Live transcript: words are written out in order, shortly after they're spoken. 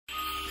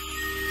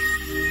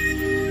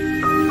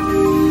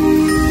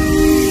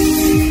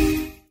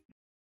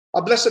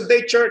A blessed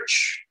day,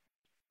 church.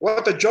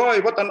 What a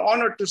joy, what an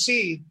honor to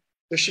see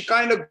the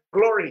Shekinah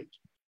glory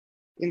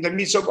in the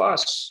midst of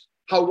us.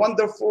 How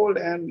wonderful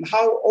and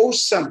how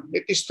awesome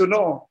it is to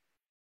know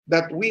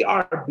that we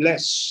are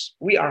blessed,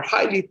 we are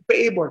highly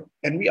favored,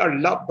 and we are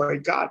loved by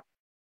God.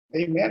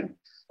 Amen.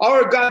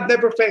 Our God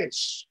never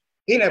fails.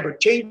 He never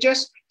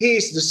changes. He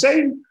is the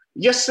same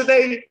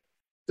yesterday,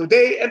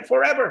 today, and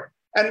forever.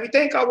 And we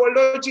thank our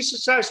Lord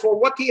Jesus Christ for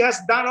what he has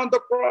done on the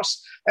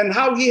cross and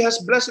how he has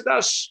blessed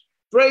us.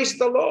 Praise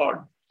the Lord.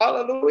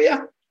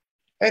 Hallelujah.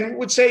 And we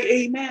would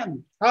say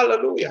amen.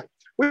 Hallelujah.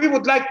 We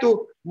would like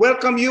to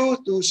welcome you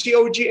to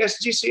COG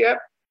SGCF.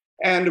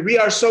 And we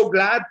are so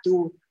glad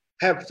to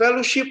have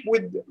fellowship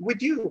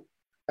with you.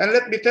 And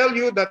let me tell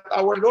you that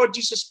our Lord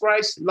Jesus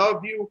Christ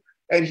loves you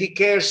and he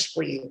cares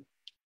for you.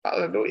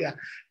 Hallelujah.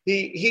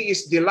 He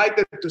is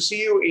delighted to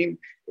see you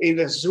in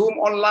the Zoom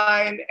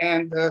online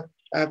and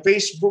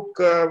Facebook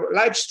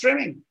live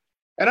streaming.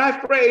 And I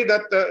pray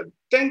that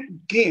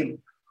thank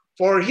him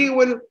for he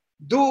will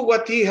do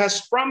what he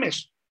has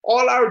promised.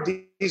 All our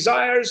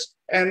desires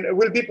and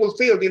will be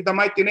fulfilled in the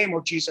mighty name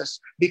of Jesus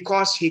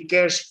because he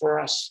cares for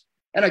us.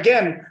 And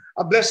again,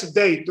 a blessed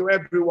day to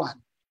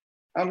everyone.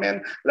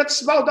 Amen.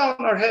 Let's bow down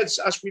our heads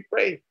as we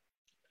pray.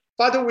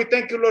 Father, we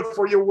thank you, Lord,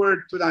 for your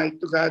word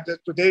tonight, to God.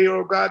 Today,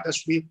 oh God,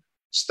 as we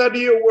study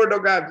your word, oh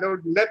God,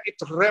 Lord, let it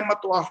rema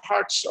to our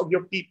hearts of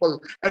your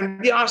people. And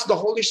we ask the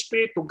Holy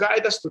Spirit to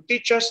guide us, to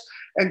teach us,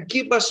 and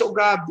give us, oh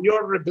God,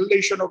 your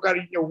revelation, oh God,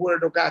 in your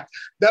word, oh God.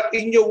 That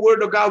in your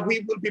word, oh God,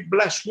 we will be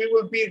blessed, we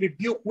will be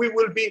rebuked, we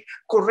will be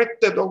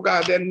corrected, oh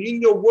God. And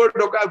in your word,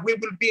 oh God, we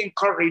will be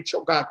encouraged,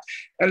 oh God.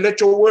 And let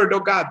your word, oh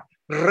God,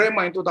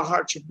 rema into the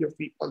hearts of your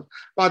people.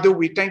 Father,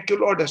 we thank you,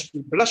 Lord, as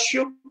we bless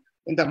you.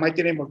 In the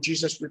mighty name of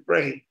Jesus, we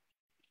pray.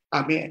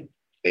 Amen.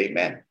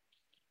 Amen.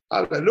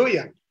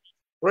 Hallelujah.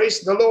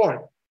 Praise the Lord.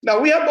 Now,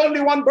 we have only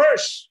one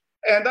verse,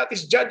 and that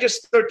is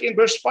Judges 13,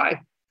 verse 5.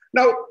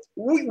 Now,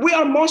 we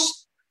are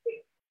most,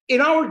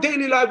 in our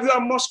daily life, we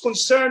are most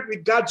concerned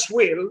with God's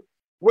will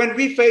when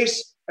we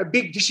face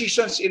big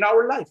decisions in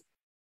our life.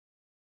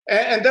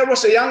 And there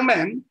was a young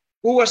man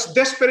who was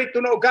desperate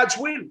to know God's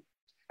will.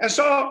 And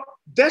so,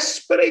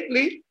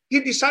 desperately, he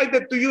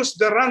decided to use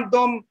the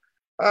random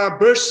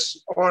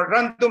verse or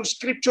random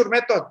scripture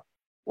method.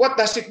 What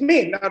does it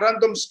mean? A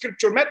random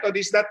scripture method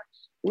is that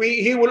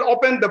he will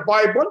open the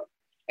Bible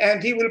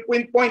and he will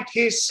pinpoint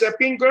his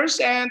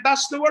fingers, and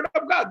that's the word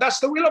of God. That's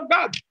the will of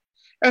God.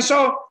 And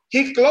so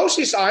he closed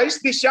his eyes.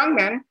 This young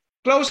man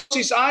closed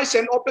his eyes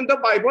and opened the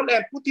Bible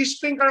and put his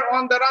finger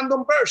on the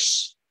random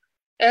verse.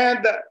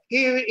 And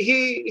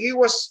he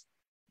was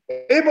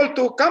able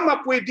to come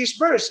up with this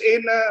verse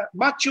in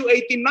Matthew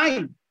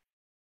 18:9.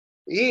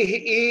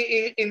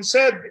 He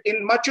said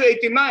in Matthew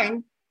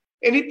 18:9,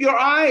 and if your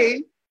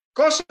eye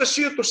causes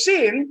you to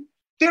sin,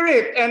 tear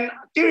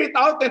it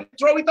out and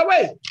throw it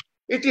away.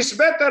 It is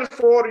better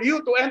for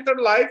you to enter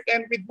life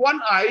and with one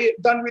eye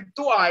than with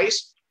two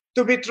eyes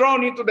to be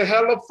thrown into the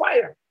hell of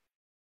fire.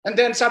 And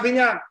then sabi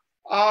niya,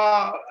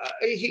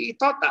 he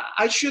thought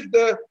I should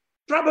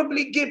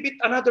probably give it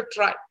another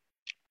try.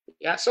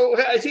 Yeah, so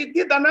he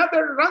did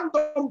another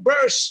random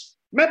verse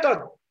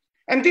method.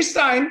 And this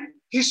time,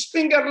 his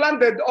finger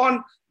landed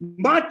on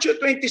Matthew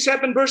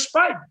 27, verse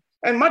 5.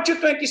 And Matthew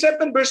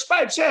 27, verse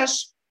 5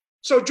 says,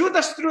 so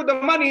Judas threw the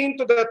money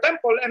into the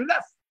temple and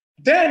left.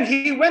 Then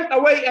he went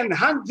away and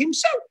hanged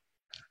himself.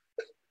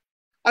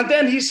 And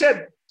then he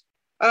said,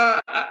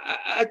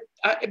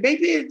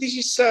 maybe this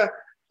is,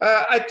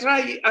 I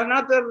try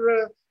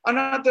another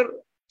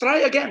try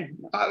again.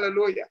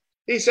 Hallelujah.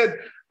 He said,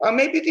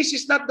 maybe this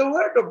is not the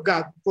word of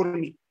God for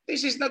me.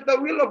 This is not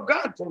the will of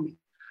God for me.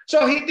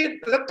 So he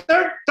did the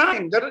third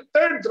time, the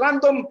third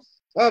random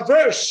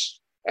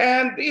verse.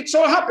 And it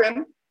so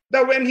happened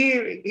that when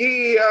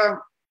he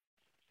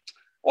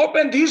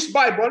opened his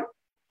Bible,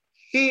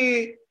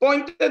 he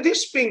pointed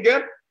his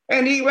finger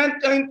and he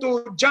went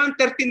into John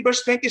 13,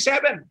 verse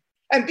 27.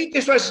 And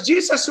this was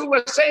Jesus who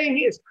was saying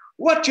is,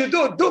 what you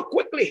do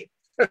quickly.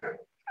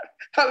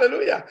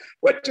 Hallelujah.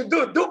 What you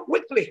do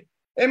quickly.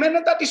 Amen.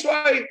 And that is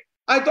why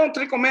I don't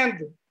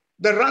recommend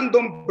the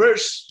random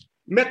verse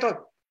method.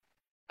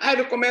 I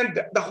recommend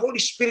the Holy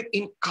Spirit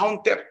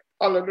encounter.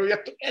 Hallelujah.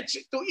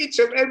 To each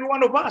and every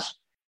one of us.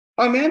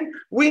 Amen.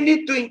 We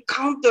need to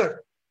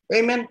encounter.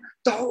 Amen.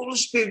 The Holy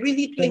Spirit. We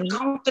need to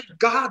encounter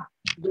God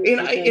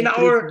in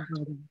our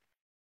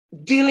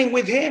dealing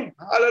with Him.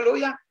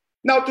 Hallelujah.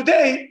 Now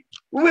today,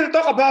 we will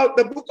talk about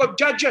the book of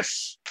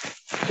Judges.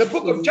 The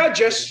book of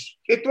Judges,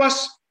 it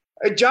was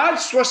a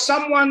judge was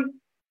someone.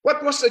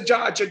 What was a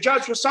judge? A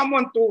judge was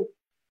someone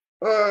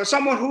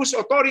whose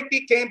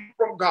authority came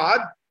from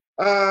God.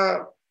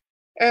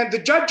 And the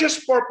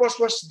judge's purpose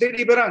was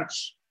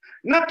deliverance.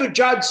 Not to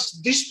judge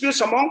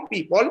disputes among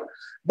people,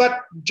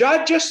 but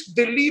judges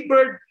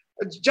delivered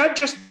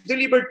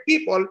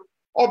people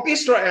of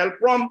Israel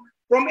from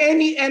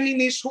any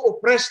enemies who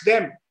oppressed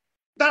them.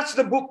 That's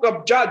the book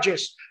of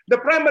Judges. The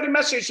primary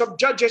message of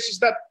Judges is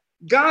that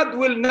God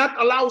will not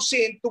allow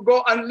sin to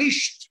go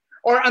unleashed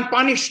or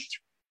unpunished.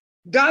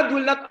 God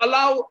will not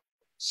allow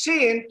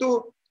sin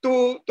to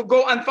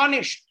go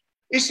unpunished.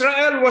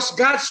 Israel was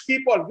God's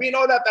people. We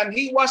know that, and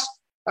he was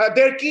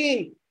their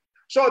king.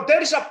 So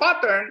there is a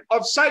pattern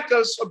of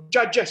cycles of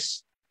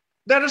judges.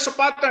 There is a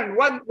pattern.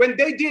 When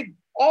they did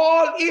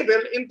all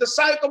evil in the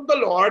sight of the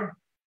Lord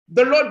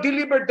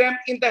delivered them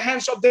in the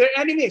hands of their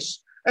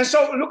enemies. And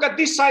so look at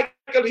this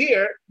cycle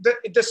here,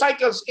 the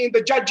cycles in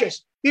the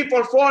judges.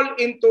 People fall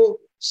into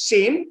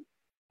sin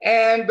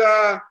and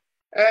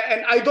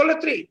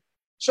idolatry.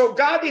 So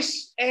God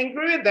is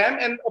angry with them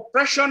and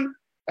oppression,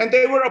 and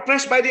they were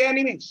oppressed by the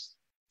enemies.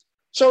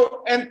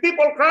 So, and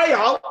people cry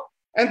out,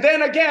 and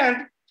then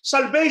again,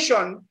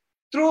 salvation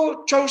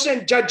through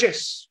chosen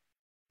judges.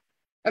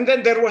 And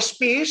then there was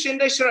peace in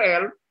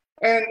Israel,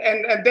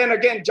 and then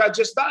again,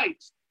 judges died.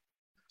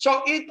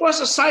 So it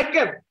was a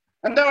cycle.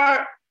 And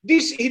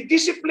he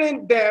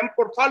disciplined them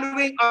for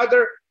following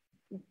other.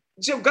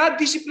 So God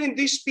disciplined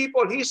these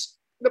people,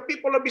 the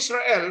people of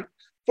Israel,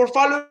 for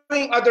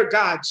following other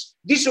gods,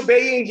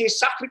 disobeying his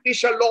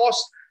sacrificial laws,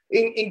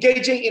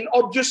 engaging in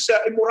obvious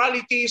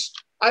immoralities,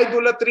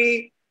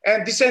 idolatry,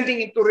 and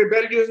descending into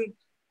rebellion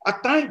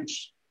at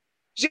times.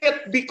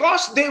 Yet,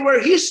 because they were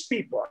his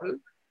people,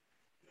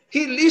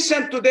 he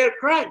listened to their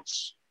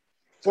cries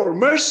for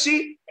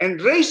mercy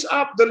and raised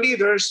up the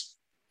leaders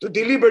to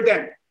deliver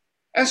them.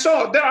 And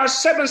so there are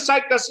 7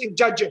 cycles in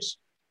Judges.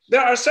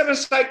 There are 7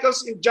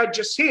 cycles in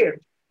Judges here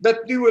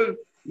that you will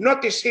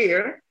notice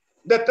here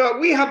that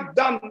we have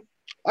done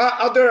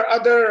other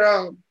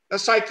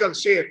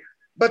cycles here.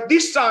 But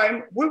this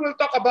time, we will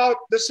talk about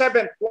the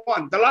 7th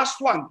one, the last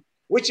one,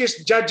 which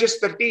is Judges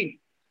 13.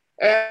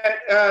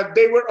 And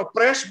they were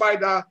oppressed by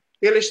the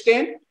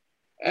Philistine,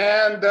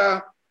 and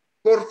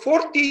for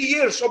 40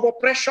 years of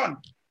oppression.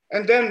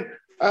 And then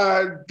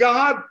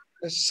God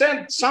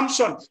sent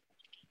Samson.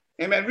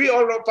 Amen. We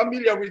all are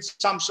familiar with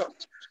Samson.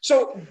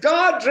 So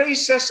God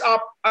raises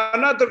up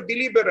another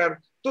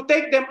deliverer to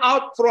take them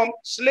out from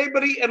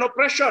slavery and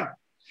oppression.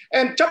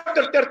 And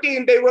chapter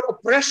 13, they were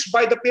oppressed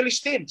by the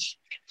Philistines.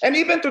 And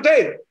even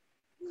today,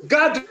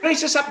 God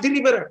raises up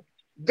deliverer.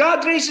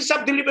 God raises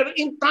up deliverer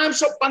in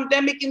times of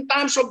pandemic, in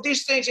times of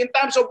these things, in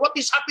times of what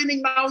is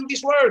happening now in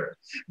this world.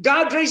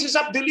 God raises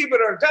up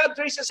deliverer. God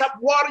raises up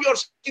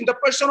warriors in the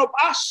person of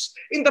us,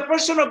 in the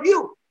person of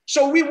you.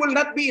 So we will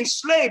not be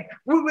enslaved.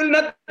 We will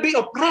not be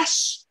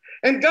oppressed.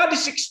 And God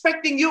is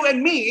expecting you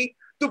and me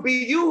to be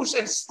used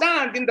and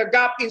stand in the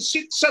gap in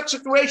such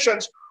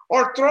situations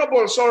or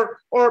troubles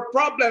or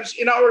problems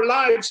in our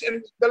lives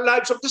and the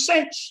lives of the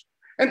saints.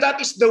 And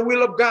that is the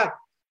will of God.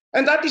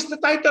 And that is the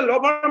title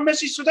of our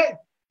message today.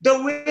 The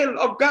will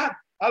of God.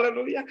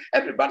 Hallelujah.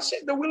 Everybody say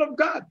the will of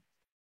God.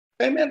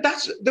 Amen.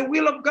 That's the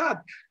will of God.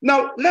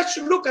 Now, let's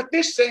look at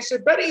this thing. It's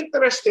very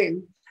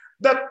interesting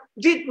that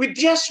with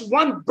just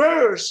one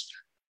verse,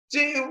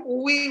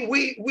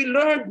 we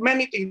learned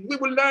many things. We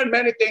will learn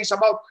many things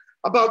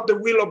about the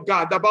will of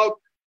God, about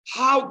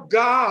how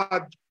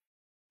God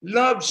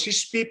loves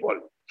his people,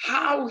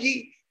 how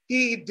he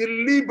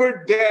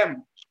delivered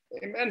them,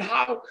 amen,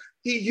 how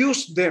he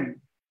used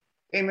them.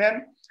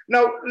 Amen.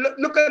 Now,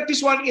 look at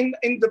this one in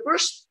the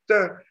first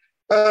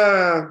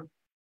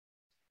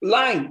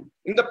line,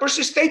 in the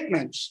first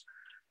statements.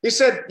 He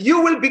said,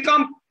 you will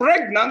become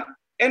pregnant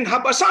and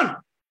have a son.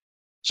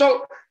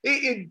 So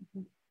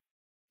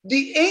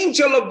the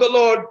angel of the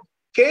Lord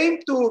came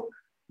to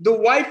the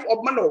wife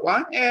of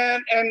Manoah,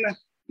 and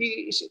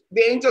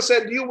the angel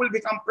said, you will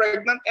become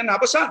pregnant and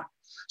have a son.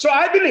 So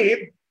I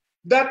believe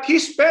that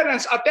his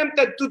parents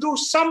attempted to do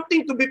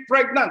something to be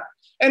pregnant,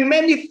 and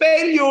many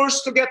failures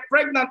to get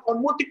pregnant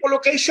on multiple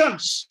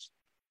occasions,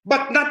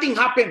 but nothing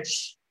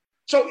happens.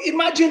 So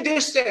imagine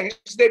these things.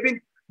 They've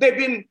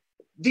been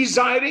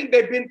desiring,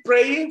 they've been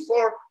praying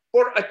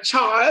for a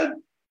child,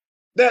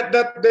 that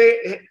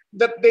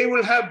they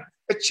will have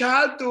a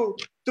child to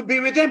be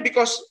with them,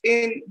 because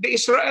in the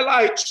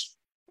Israelites,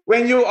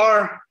 when you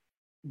are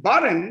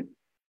barren,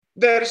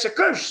 there is a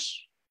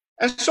curse.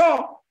 And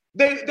so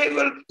they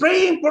were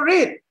praying for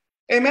it.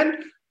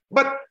 Amen.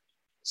 But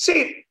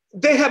see,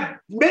 they have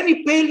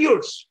many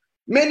failures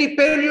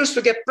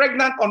to get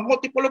pregnant on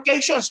multiple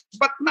occasions,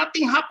 but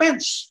nothing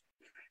happens.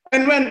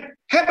 And when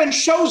heaven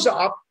shows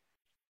up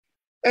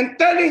and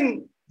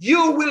telling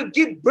you will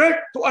give birth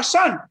to a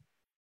son,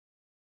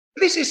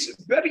 this is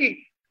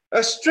very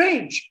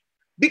strange,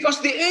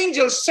 because the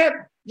angel said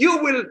you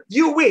will,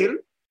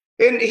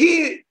 and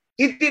he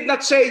did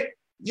not say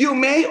you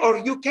may or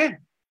you can.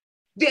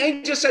 The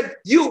angel said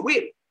you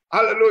will.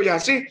 Hallelujah.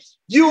 See,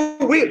 you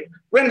will.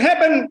 When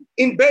heaven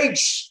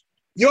invades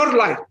your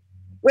life,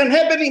 when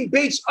heaven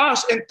invades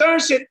us and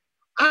turns it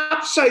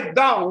upside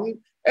down,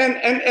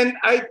 and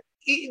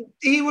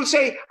he will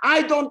say,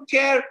 I don't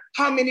care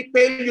how many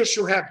failures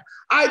you have.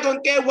 I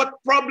don't care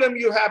what problem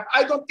you have.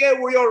 I don't care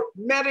your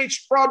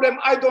marriage problem.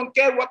 I don't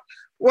care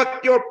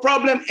what your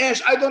problem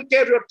is. I don't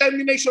care your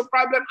termination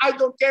problem. I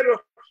don't care your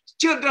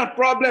children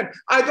problem.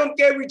 I don't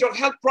care with your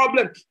health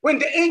problem. When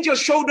the angel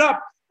showed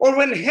up, or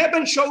when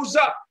heaven shows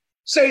up,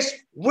 says,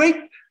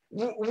 wait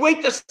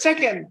a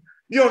second.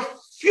 Your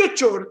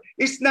future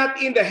is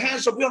not in the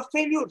hands of your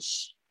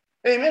failures.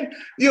 Amen.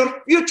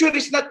 Your future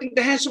is not in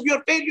the hands of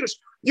your failures.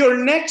 Your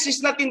next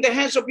is not in the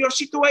hands of your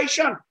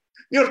situation.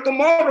 Your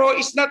tomorrow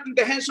is not in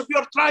the hands of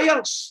your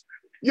trials.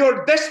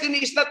 Your destiny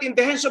is not in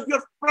the hands of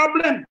your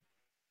problem.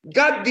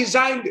 God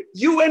designed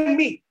you and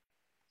me.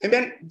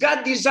 Amen.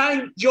 God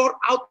designed your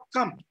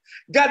outcome.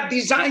 God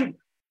designed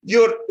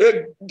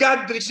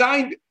God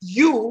designed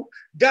you.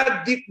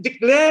 God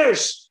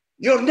declares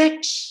your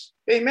next.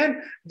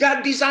 Amen.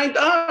 God designed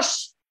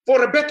us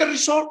for a better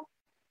result.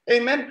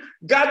 Amen.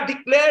 God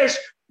declares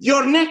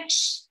your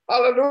next.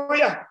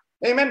 Hallelujah.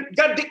 Amen.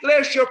 God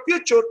declares your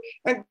future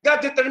and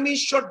God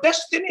determines your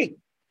destiny.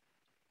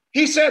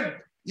 He said,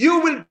 you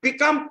will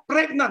become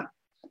pregnant.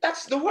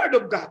 That's the word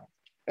of God.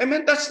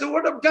 Amen. That's the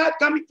word of God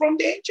coming from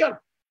the angel.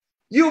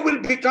 You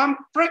will become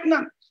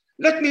pregnant.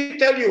 Let me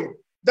tell you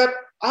that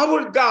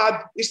our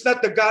God is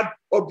not the God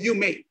of you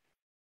may.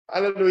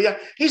 Hallelujah.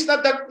 He is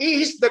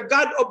the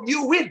God of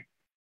you will.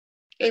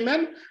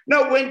 Amen.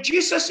 Now, when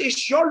Jesus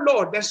is your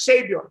Lord and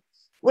Savior,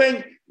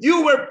 when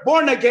you were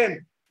born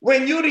again,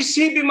 when you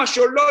receive Him as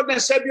your Lord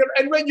and Savior,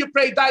 and when you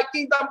pray, thy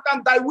kingdom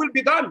come, thy will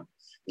be done,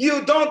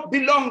 you don't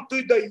belong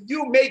to the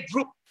you may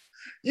group.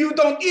 You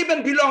don't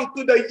even belong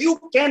to the you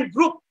can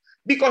group,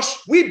 because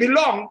we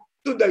belong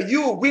to the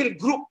you will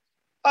group.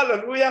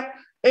 Hallelujah.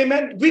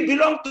 Amen. We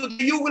belong to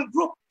the you will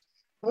group.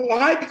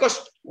 Why?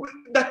 Because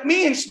that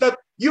means that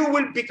you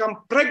will become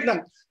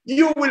pregnant.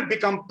 You will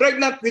become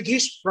pregnant with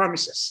His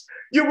promises.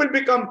 You will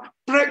become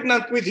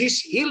pregnant with His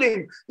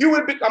healing. You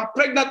will become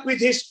pregnant with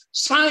His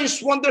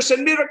signs, wonders,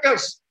 and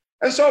miracles.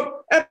 And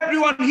so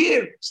everyone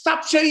here,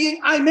 stop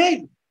saying I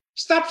may.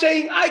 Stop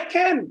saying I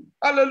can.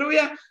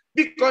 Hallelujah.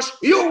 Because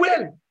you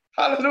will.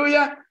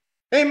 Hallelujah.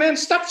 Amen.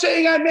 Stop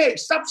saying I may.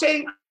 Stop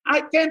saying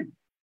I can.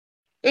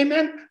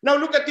 Amen. Now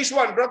look at this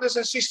one, brothers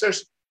and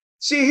sisters.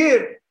 See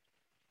here,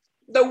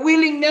 the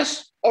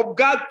willingness of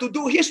God to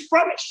do His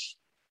promise.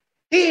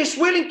 He is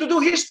willing to do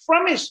His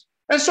promise.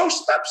 And so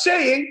stop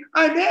saying,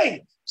 I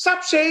may.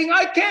 Stop saying,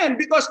 I can,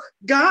 because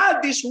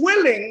God is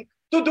willing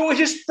to do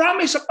His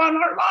promise upon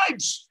our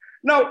lives.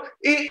 Now,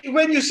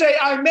 when you say,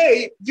 I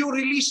may, you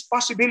release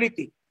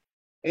possibility.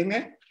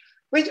 Amen.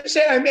 When you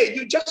say, I may,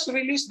 you just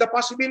release the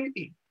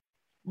possibility.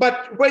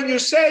 But when you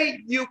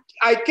say,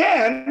 I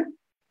can,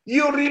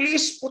 you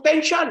release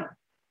potential.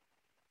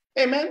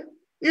 Amen.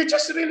 You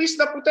just release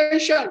the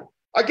potential.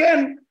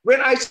 Again,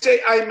 when I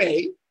say I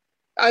may,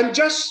 I'm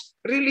just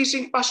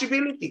releasing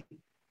possibility.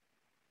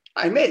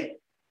 I may.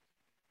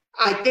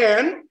 I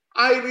can,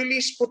 I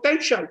release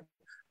potential.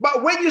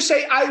 But when you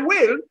say I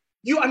will,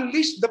 you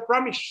unleash the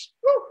promise.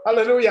 Woo,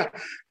 hallelujah.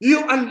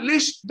 You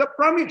unleash the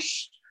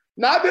promise.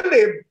 Now I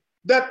believe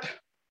that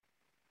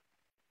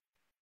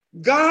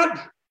God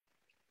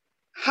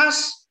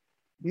has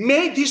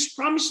made His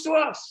promise to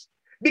us.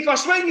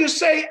 Because when you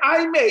say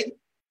I may,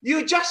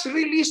 you just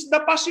release the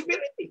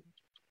possibility.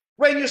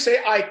 When you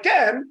say I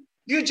can,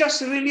 you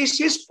just release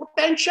His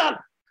potential.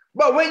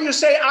 But when you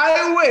say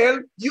I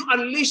will, you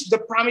unleash the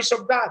promise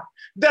of God.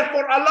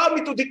 Therefore, allow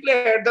me to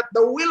declare that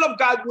the will of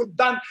God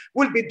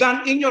will be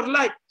done in your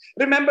life.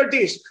 Remember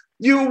this,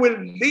 you will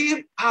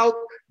live out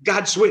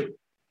God's will.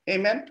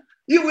 Amen.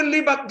 You will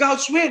live out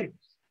God's will.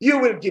 You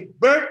will give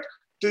birth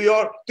to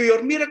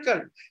your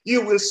miracle.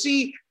 You will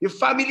see your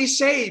family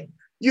saved.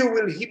 You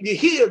will be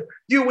healed.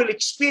 You will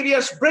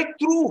experience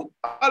breakthrough.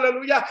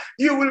 Hallelujah.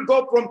 You will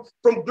go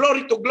from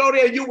glory to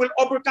glory, and you will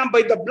overcome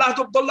by the blood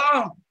of the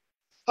Lamb.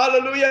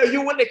 Hallelujah.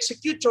 You will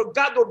execute your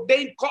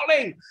God-ordained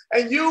calling,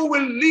 and you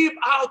will live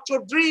out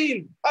your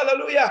dream.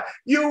 Hallelujah.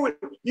 You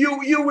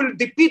will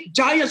defeat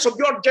giants of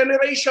your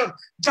generation,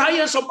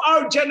 giants of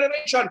our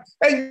generation,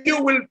 and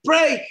you will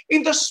pray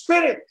in the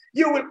Spirit.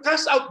 You will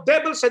cast out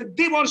devils and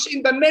demons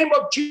in the name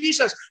of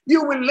Jesus.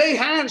 You will lay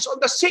hands on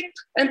the sick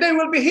and they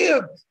will be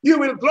healed. You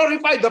will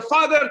glorify the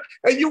Father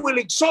and you will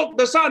exalt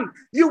the Son.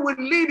 You will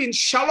live in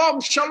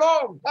shalom,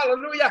 shalom.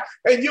 Hallelujah.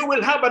 And you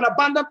will have an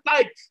abundant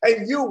life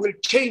and you will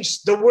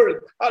change the world.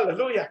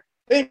 Hallelujah.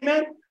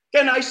 Amen.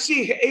 Can I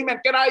see,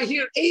 amen? Can I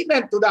hear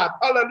amen to that?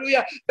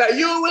 Hallelujah. That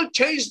you will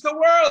change the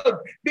world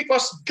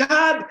because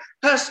God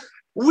has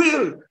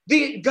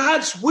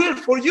God's will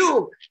for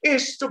you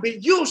is to be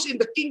used in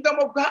the kingdom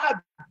of God.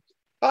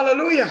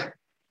 Hallelujah.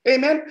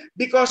 Amen.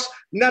 Because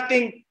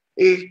nothing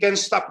can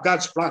stop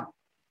God's plan.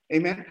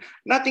 Amen.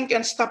 Nothing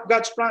can stop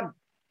God's plan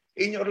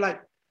in your life.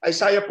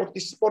 Isaiah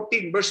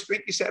 14, verse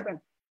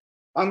 27.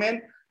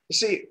 Amen. You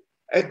see,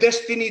 a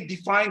destiny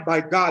defined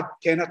by God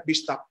cannot be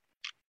stopped.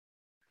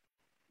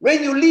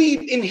 When you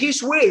live in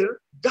His will,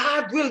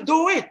 God will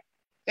do it.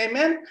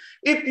 Amen.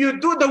 If you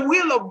do the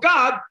will of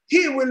God,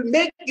 He will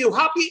make you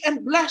happy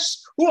and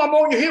blessed. Who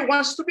among you here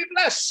wants to be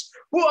blessed?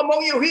 Who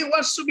among you here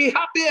wants to be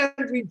happy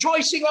and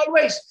rejoicing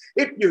always?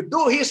 If you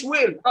do His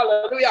will,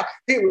 hallelujah,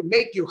 He will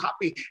make you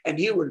happy and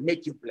He will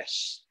make you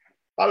blessed.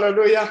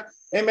 Hallelujah.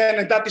 Amen.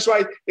 And that is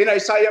why in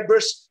Isaiah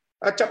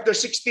chapter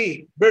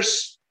 60,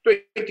 verse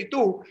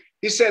 22,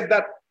 He said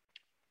that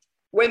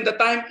when the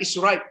time is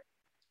right,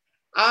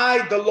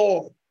 I, the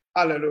Lord,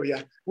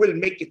 hallelujah, will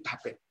make it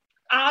happen.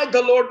 I,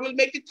 the Lord, will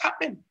make it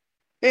happen.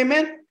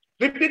 Amen.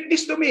 Repeat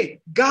this to me.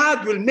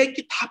 God will make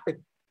it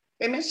happen.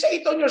 Amen. Say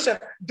it on yourself.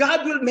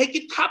 God will make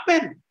it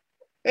happen.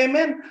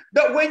 Amen.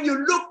 That when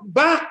you look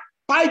back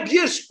 5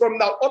 years from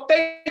now or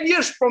 10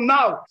 years from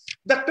now,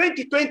 the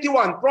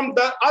 2021, from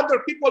the other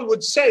people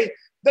would say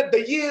that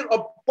the year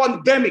of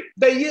pandemic,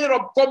 the year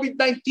of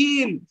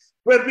COVID-19,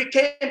 where we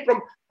came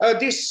from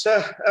this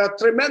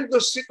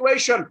tremendous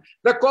situation,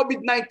 the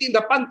COVID-19,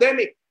 the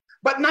pandemic,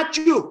 but not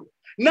you,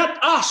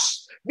 not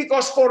us.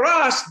 Because for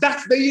us,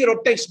 that's the year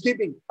of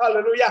Thanksgiving.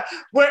 Hallelujah.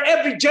 Where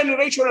every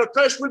generational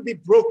curse will be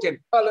broken.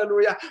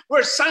 Hallelujah.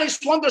 Where signs,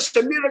 wonders,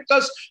 and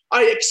miracles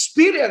are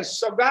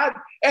experienced of God.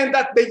 And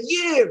that the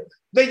year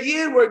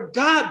where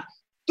God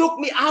took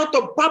me out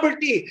of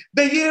poverty,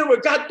 the year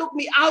where God took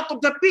me out of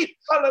the pit.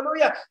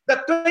 Hallelujah.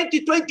 The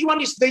 2021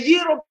 is the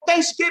year of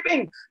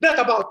Thanksgiving. Not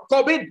about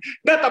COVID,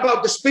 not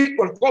about the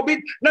spiritual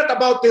COVID, not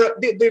about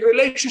the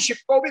relationship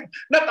COVID,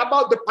 not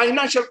about the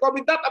financial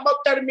COVID, not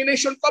about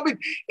termination COVID.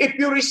 If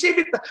you receive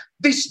it,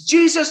 this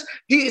Jesus,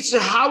 He is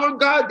our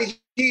God.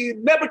 He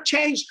never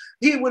changed.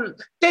 He will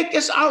take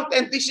us out,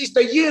 and this is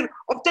the year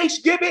of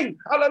Thanksgiving.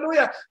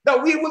 Hallelujah.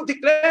 That we will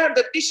declare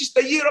that this is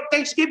the year of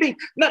Thanksgiving,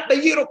 not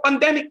the year of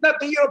pandemic,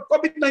 not the year of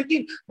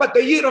COVID-19, but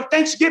the year of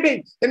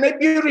Thanksgiving. And if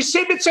you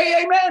receive it,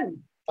 say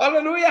amen.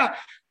 Hallelujah.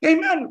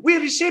 Amen. We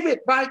receive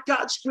it by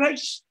God's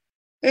grace.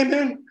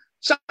 Amen.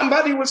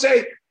 Somebody will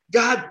say,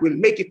 God will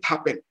make it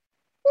happen.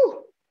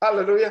 Woo.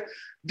 Hallelujah.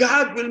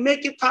 God will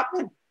make it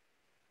happen.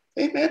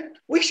 Amen.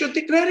 We should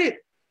declare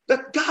it,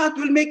 that God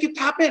will make it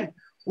happen.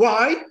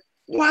 Why?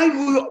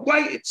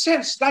 Why it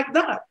says like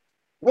that?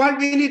 Why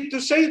we need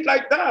to say it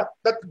like that?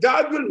 That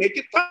God will make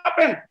it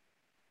happen.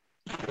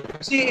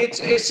 See, it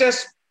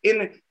says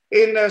in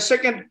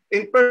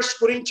First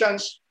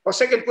Corinthians or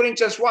 2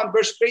 Corinthians 1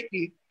 verse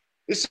 20,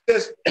 it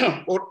says,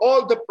 for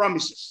all the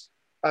promises,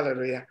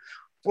 hallelujah,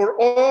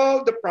 for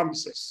all the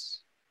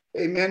promises,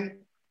 amen,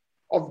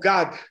 of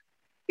God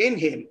in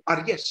Him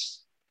are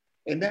yes.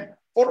 Amen.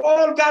 For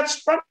all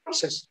God's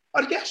promises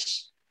are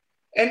yes.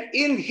 And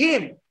in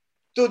Him,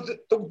 to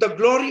the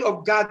glory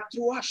of God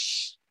through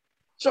us.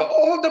 So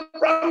all the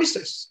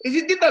promises,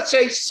 it did not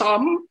say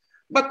some,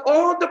 but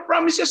all the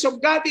promises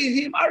of God in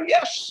Him are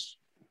yes.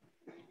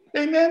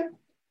 Amen.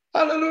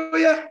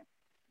 Hallelujah.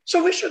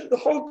 So we should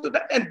hold to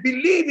that and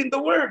believe in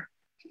the word.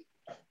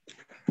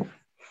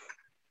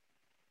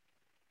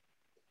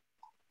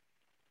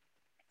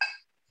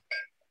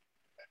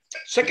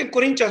 Second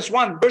Corinthians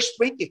 1 verse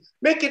 20.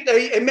 Make it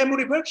a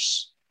memory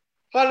verse.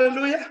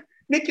 Hallelujah.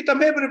 Make it a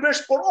memory verse.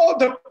 For all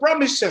the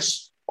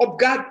promises of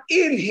God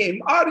in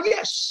Him are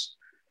yes.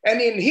 And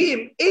in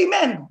Him,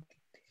 amen.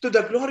 To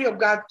the glory of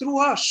God through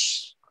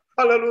us.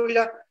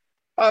 Hallelujah.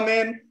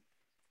 Amen.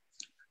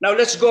 Now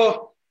let's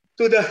go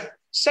to the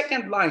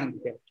second line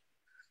here.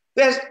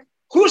 There's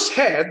whose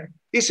head,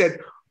 he said,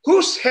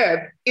 whose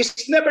head is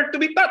never to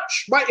be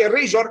touched by a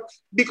razor,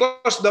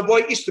 because the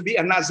boy is to be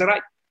a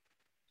Nazarite.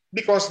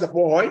 Because the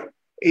boy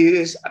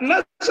is a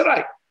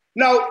Nazarite.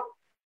 Now,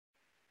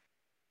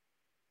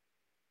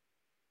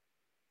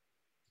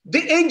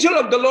 the angel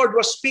of the Lord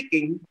was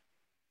speaking,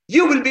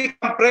 you will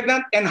become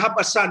pregnant and have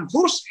a son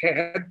whose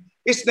head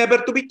is never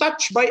to be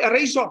touched by a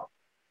razor.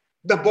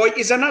 The boy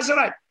is a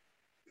Nazarite.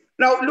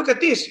 Now, look at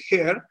this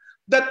here,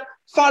 that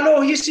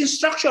follow his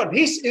instruction.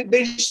 The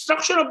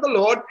instruction of the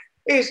Lord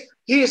is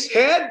his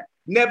head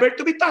never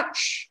to be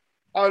touched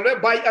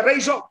by a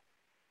razor.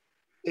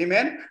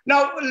 Amen.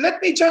 Now,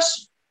 let me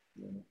just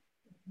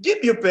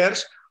give you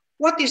first,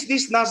 what is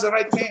this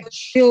Nazarite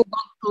means?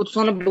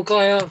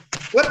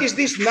 What is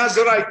this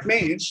Nazarite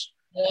means?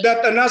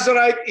 That a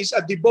Nazarite is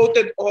a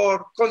devoted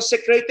or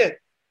consecrated.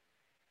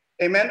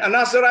 Amen. A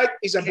Nazarite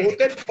is a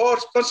devoted or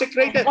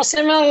consecrated.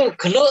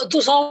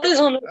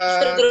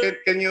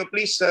 Can you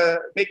please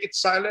make it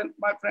silent,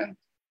 my friend?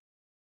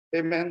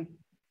 Amen.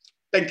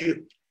 Thank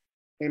you.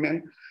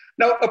 Amen.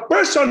 Now, a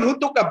person who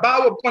took a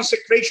vow of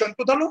consecration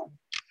to the Lord,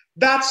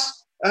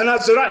 that's a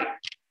Nazarite.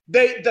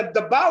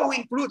 The vow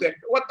included,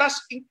 what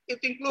does it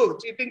include?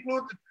 It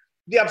includes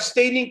the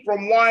abstaining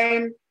from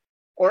wine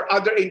or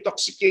other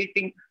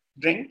intoxicating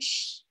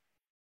drinks,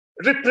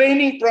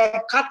 refraining from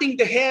cutting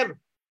the hair,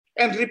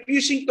 and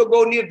refusing to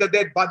go near the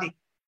dead body.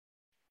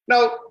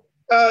 Now,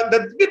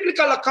 the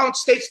biblical account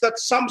states that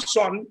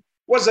Samson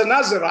was a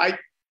Nazarite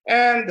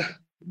and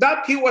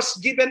that he was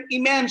given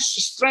immense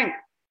strength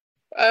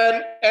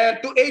and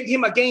to aid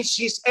him against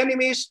his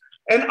enemies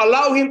and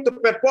allow him to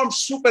perform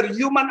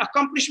superhuman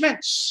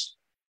accomplishments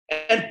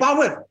and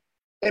power.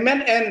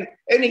 Amen. And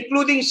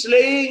including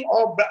slaying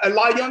of a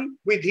lion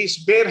with his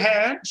bare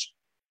hands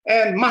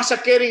and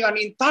massacring an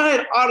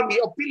entire army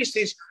of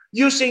Philistines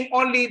using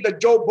only the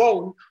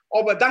jawbone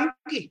of a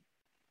donkey.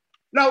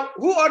 Now,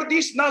 who are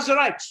these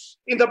Nazarites?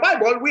 In the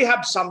Bible, we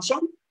have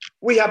Samson,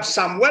 we have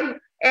Samuel,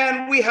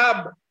 and we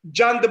have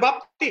John the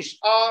Baptist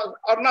are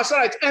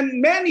Nazarites. And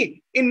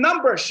many, in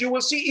numbers, you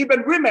will see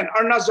even women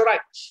are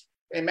Nazarites.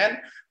 Amen.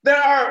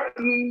 There are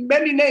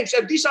many names,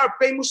 and these are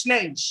famous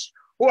names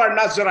who are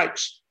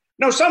Nazarites.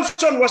 Now,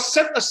 Samson was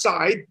set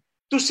aside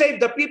to save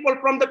the people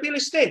from the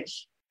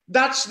Philistines.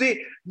 That's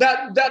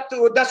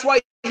why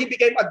he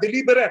became a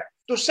deliverer,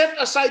 to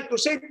set aside to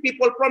save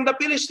people from the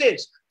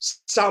Philistines.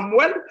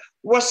 Samuel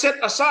was set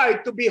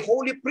aside to be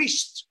holy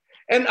priest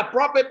and a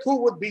prophet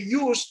who would be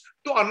used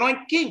to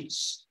anoint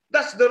kings.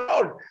 That's the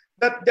role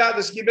that God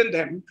has given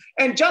them.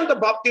 And John the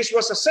Baptist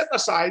was set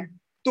aside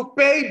to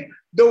pave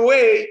the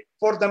way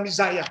for the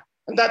Messiah.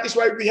 And that is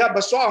why we have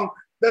a song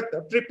that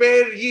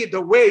prepare ye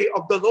the way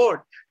of the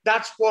Lord.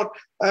 That's for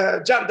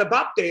John the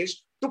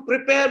Baptist, to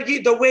prepare ye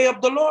the way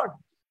of the Lord.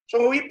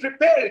 So we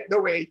prepare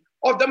the way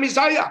of the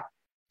Messiah.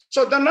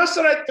 So the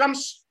Nazarite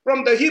comes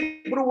from the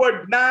Hebrew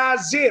word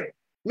Nazir,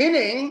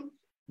 meaning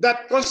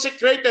that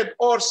consecrated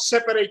or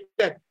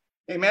separated.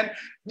 Amen.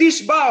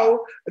 This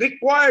vow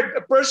required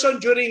a person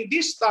during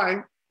this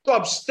time to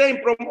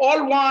abstain from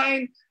all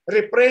wine,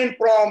 refrain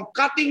from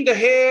cutting the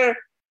hair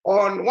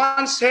on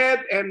one's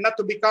head, and not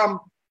to become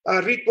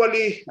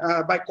ritually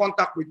by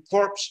contact with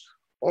corpse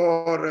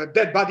or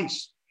dead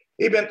bodies,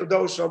 even to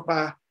those of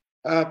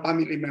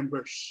family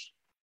members.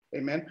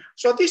 Amen.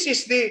 So this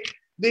is the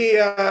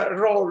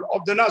role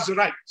of the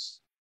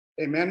Nazarites.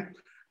 Amen.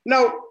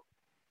 Now,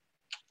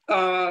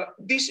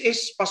 this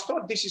is,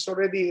 Pastor, this is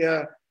already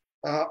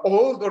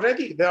old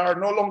already. There are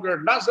no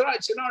longer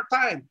Nazarites in our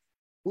time.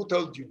 Who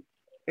told you?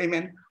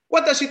 Amen.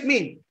 What does it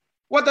mean?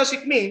 What does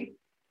it mean,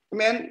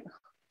 amen,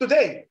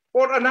 today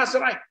for a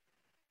Nazarite?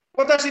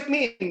 What does it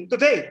mean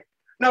today?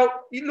 Now,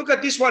 you look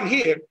at this one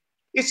here.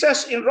 It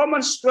says in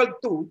Romans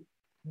 12:2,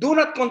 do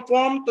not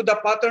conform to the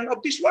pattern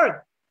of this world,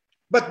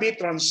 but be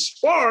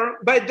transformed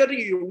by the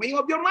renewing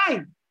of your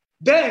mind.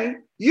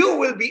 Then you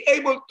will be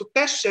able to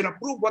test and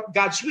approve what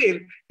God's will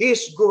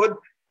is, good,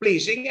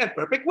 pleasing, and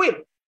perfect will.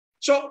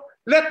 So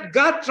let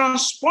God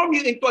transform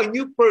you into a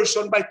new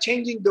person by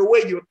changing the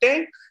way you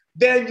think.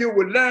 Then you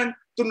will learn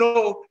to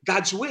know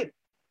God's will.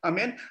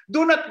 Amen.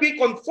 Do not be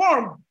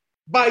conformed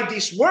by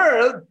this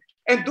world,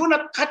 and do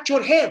not cut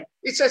your hair.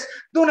 It says,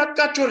 do not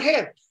cut your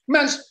hair.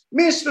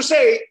 Means to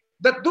say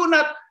that do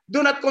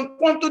not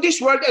conform to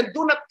this world, and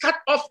do not cut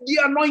off the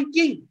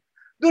anointing.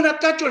 Do not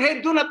cut your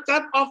hair. Do not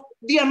cut off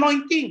the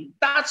anointing.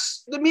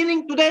 That's the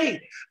meaning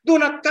today. Do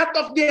not cut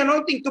off the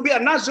anointing. To be a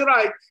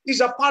Nazarite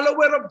is a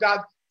follower of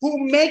God who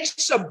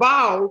makes a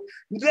vow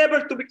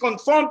never to be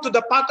conformed to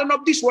the pattern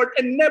of this world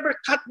and never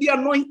cut the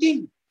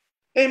anointing.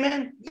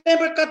 Amen.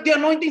 Never cut the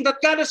anointing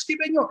that God has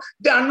given you.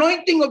 The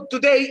anointing of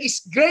today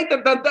is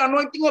greater than the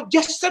anointing of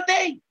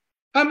yesterday.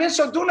 Amen.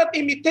 So do not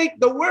imitate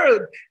the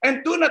world,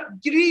 and do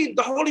not grieve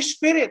the Holy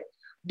Spirit.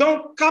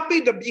 Don't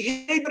copy the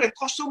behavior and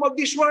costume of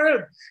this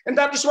world. And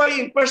that is why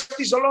in 1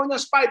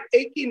 Thessalonians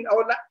 5:18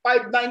 or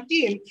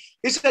 5:19,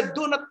 he said,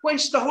 do not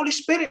quench the Holy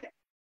Spirit.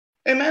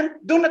 Amen.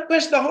 Do not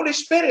quench the Holy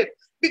Spirit,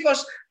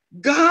 because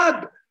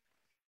God,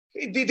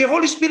 the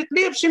Holy Spirit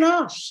lives in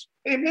us.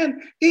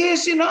 Amen. He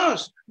is in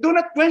us. Do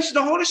not quench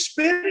the Holy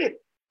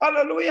Spirit.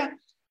 Hallelujah.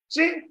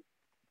 See?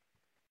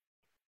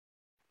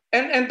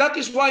 And that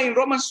is why in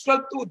Romans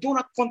 12:2, do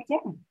not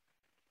conform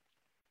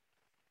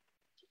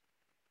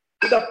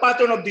to the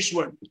pattern of this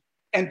world,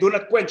 and do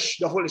not quench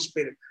the Holy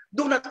Spirit.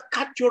 Do not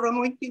cut your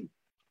anointing.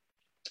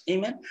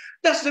 Amen.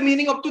 That's the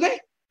meaning of today.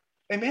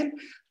 Amen.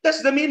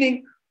 That's the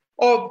meaning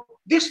of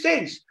these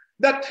things.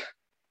 That,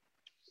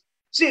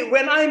 see,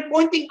 when I'm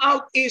pointing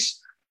out is,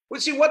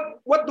 see,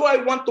 what do I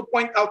want to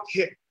point out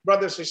here,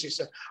 brothers and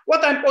sisters?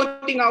 What I'm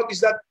pointing out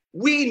is that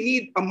we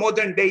need a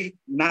modern day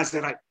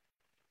Nazarite.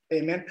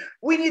 Amen.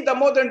 We need a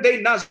modern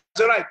day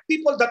Nazarite.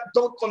 People that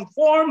don't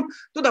conform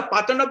to the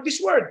pattern of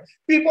this world.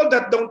 People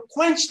that don't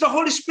quench the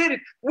Holy Spirit.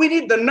 We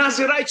need the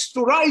Nazarites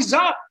to rise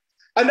up.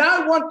 And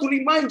I want to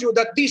remind you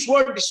that this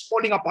world is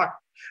falling apart.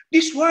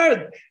 This world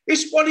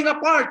is falling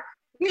apart.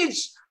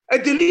 Needs a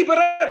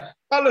deliverer.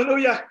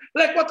 Hallelujah.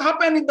 Like what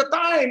happened in the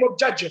time of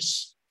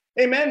Judges.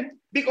 Amen.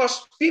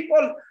 Because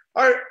people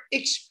are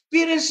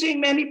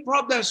experiencing many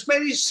problems,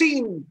 many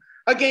sin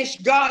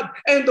against God,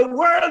 and the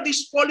world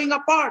is falling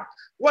apart.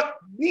 What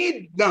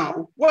we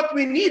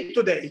need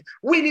today,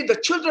 we need the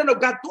children of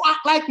God to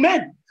act like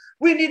men.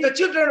 We need the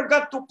children of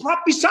God to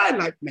prophesy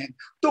like men,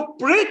 to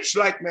preach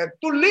like men,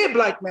 to live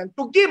like men,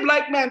 to give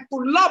like men, to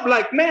love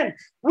like men.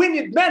 We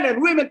need men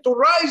and women to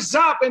rise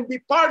up and be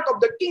part of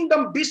the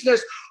kingdom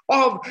business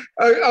of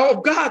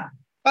God.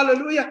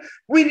 Hallelujah.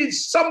 We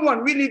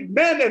need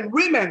men and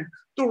women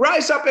to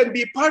rise up and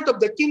be part of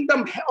the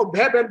kingdom of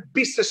heaven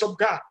business of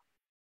God.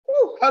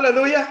 Ooh,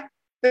 hallelujah.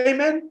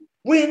 Amen.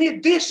 We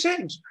need these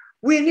things.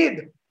 We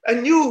need a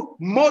new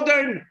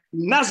modern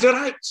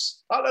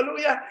Nazarites.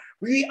 Hallelujah.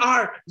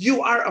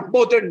 You are a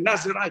modern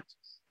Nazarite.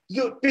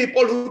 You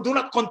people who do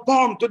not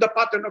conform to the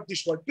pattern of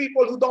this world.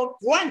 People who don't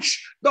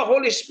quench the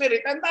Holy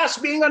Spirit. And that's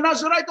being a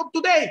Nazarite of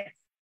today.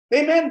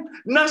 Amen.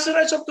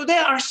 Nazarites of today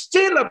are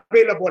still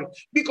available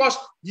because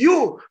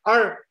you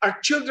are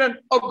children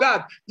of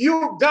God.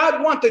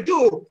 God wanted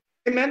you,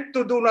 amen,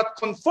 to do not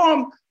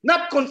conform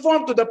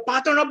to the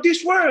pattern of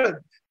this world.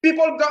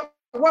 People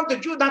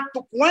wanted you not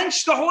to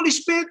quench the Holy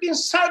Spirit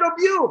inside of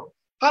you.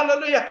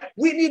 Hallelujah.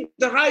 We need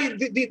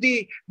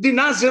the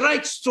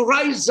Nazarites to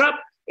rise up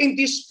in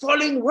this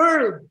falling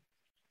world.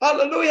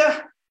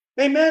 Hallelujah.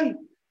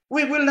 Amen.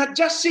 We will not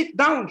just sit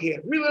down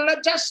here. We will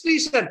not just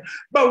listen,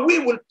 but we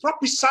will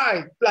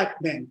prophesy like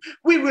men.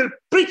 We will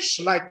preach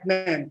like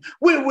men.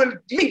 We will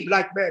live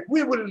like men.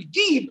 We will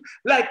give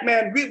like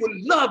men. We will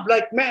love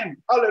like men.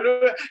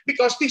 Hallelujah.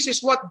 Because this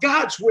is what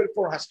God's will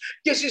for us.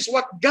 This is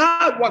what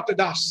God wanted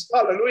us.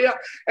 Hallelujah.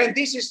 And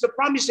this is the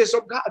promises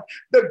of God.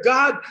 That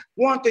God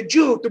wanted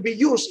you to be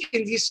used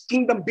in his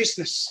kingdom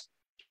business.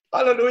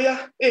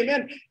 Hallelujah.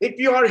 Amen. If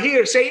you are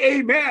here, say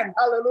amen.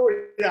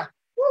 Hallelujah.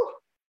 Woo.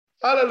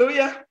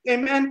 Hallelujah.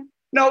 Amen.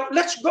 Now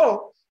let's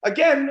go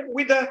again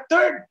with the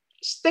third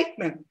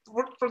statement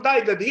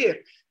provided here.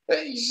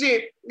 You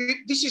see,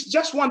 this is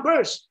just one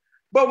verse.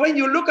 But when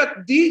you look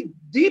at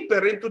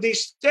deeper into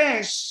these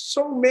things,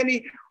 so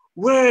many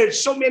words,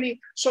 so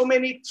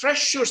many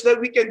treasures that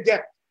we can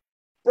get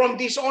from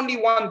this only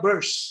one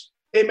verse.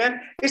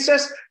 Amen. It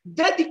says,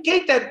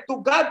 dedicated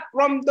to God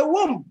from the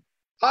womb.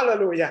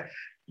 Hallelujah.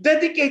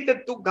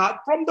 Dedicated to God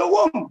from the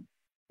womb.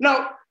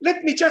 Now,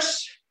 let me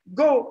just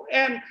go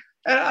and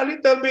a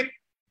little bit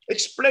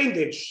explain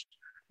this.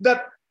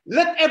 That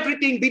let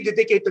everything be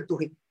dedicated to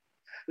him.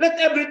 Let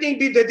everything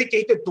be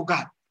dedicated to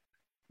God.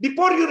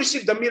 Before you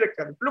receive the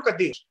miracle, look at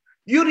this.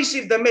 You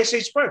receive the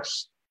message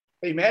first.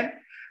 Amen.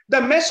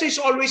 The message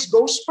always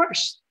goes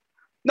first.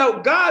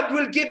 Now, God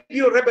will give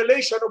you a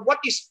revelation of what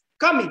is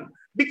coming.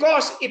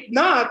 Because if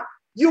not,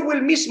 you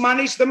will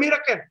mismanage the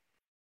miracle.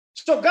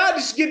 So God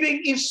is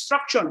giving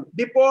instruction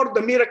before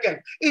the miracle.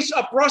 It's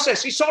a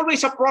process. It's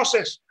always a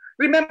process.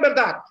 Remember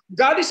that.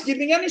 God is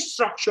giving an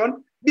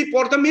instruction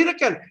before the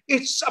miracle.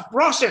 It's a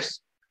process.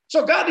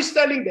 So God is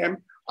telling them,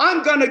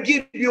 I'm going to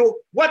give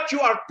you what you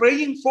are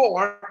praying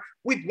for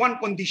with one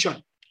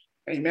condition.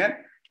 Amen.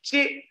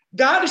 See,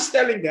 God is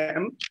telling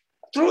them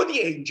through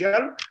the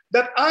angel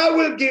that I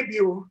will give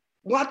you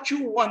what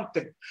you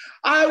wanted.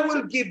 I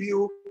will give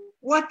you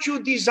what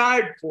you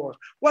desired for,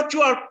 what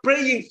you are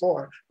praying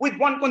for with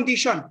one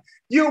condition.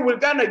 You will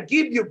gonna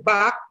give you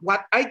back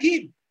what I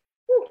give.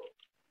 Woo.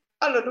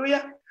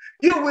 Hallelujah.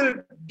 You will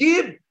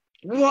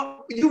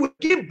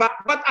give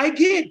back what I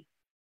give.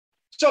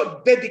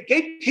 So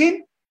dedicate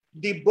him,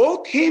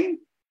 devote him,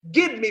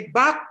 give me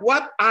back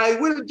what I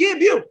will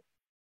give you.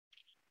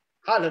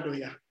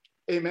 Hallelujah.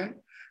 Amen.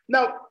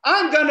 Now,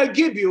 I'm going to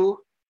give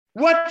you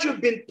what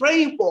you've been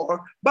praying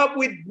for, but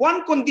with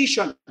one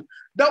condition,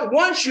 that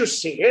once you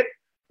see it,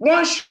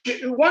 once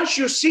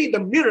you see the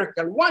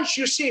miracle, once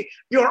you see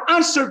your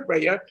answered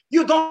prayer,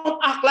 you don't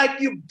act like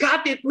you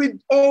got it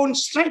with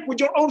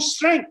your own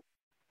strength.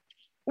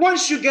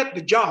 Once you get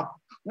the job,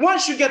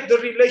 once you get the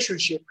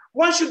relationship,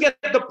 once you get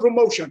the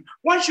promotion,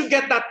 once you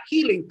get that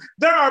healing,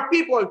 there are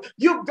people,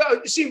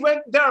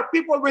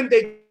 when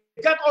they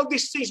get all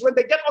these things, when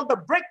they get all the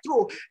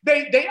breakthrough,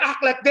 they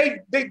act like they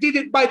did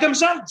it by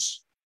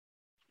themselves.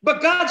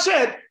 But God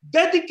said,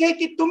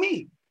 dedicate it to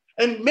me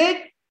and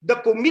make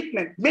that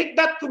commitment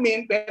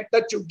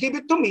that you give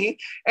it to me,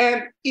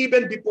 and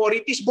even before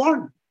it is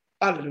born.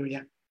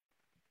 Hallelujah.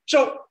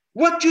 So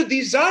what you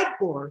desire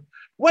for,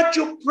 what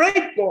you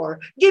prayed for,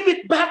 give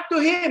it back to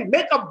him.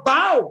 Make a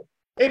vow.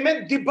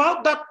 Amen.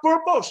 Devote that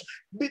purpose.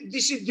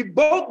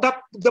 Devote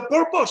the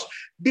purpose.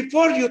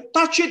 Before you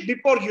touch it,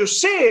 before you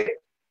say it,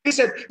 he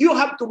said, you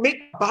have to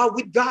make a vow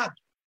with God.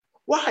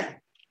 Why?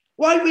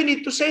 Why we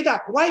need to say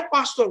that? Why,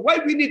 Pastor? Why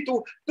we need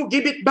to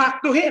give it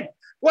back to him?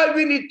 Why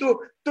we need to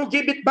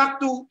give it back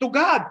to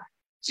God?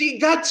 See,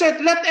 God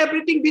said, let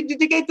everything be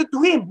dedicated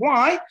to him.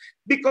 Why?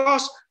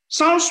 Because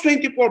Psalms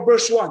 24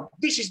 verse 1,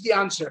 this is the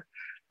answer.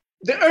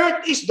 The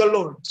earth is the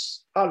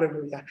Lord's.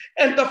 Hallelujah.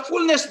 And the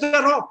fullness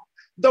thereof,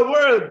 the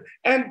world,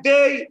 and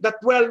they that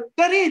dwell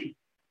therein.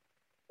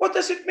 What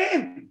does it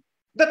mean?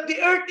 That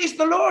the earth is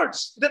the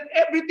Lord's, that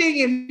everything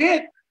in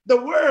it, the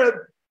world,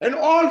 and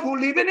all who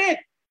live in it.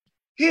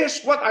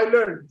 Here's what I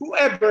learned.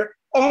 Whoever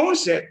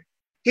owns it,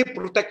 he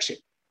protects it.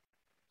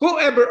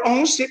 Whoever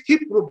owns it, he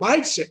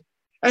provides it.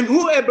 And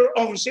whoever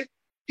owns it,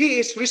 he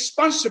is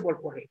responsible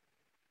for it.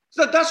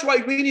 So that's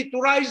why we need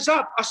to rise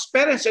up as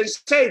parents and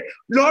say,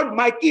 Lord,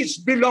 my kids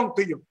belong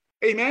to you.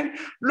 Amen.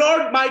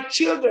 Lord, my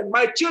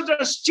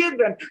children's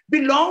children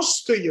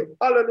belongs to you.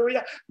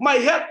 Hallelujah. My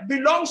health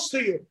belongs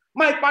to you.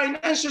 My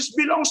finances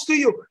belongs to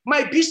you.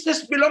 My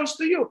business belongs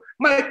to you.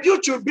 My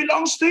future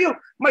belongs to you.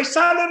 My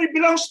salary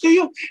belongs to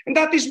you. And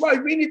that is why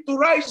we need to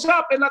rise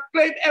up and not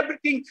claim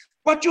everything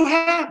what you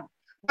have.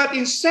 But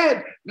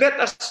instead, let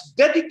us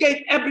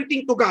dedicate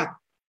everything to God.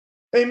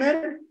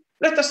 Amen.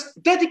 Let us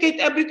dedicate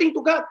everything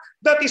to God.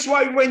 That is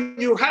why when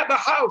you have a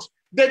house,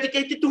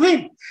 dedicate it to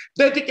him.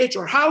 Dedicate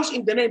your house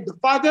in the name of the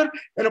Father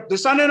and of the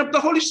Son and of the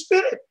Holy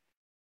Spirit.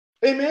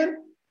 Amen.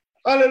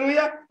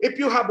 Hallelujah. If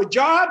you have a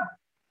job,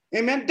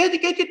 amen,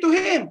 dedicate it to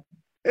him.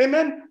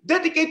 Amen.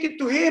 Dedicate it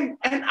to him.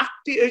 And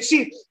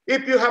see,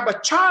 if you have a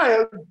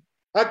child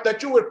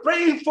that you were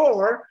praying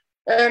for,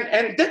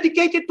 and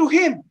dedicate it to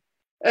him.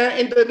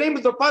 In the name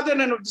of the Father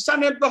and of the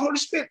Son and of the Holy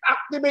Spirit,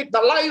 activate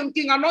the Lion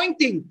King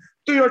anointing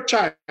to your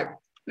child.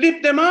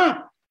 Lift them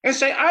up and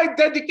say, I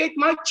dedicate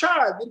my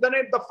child in the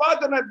name of the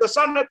Father and of the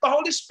Son and of the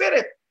Holy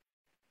Spirit.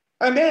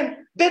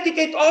 Amen.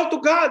 Dedicate all to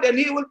God and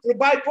He will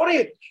provide for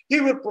it.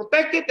 He will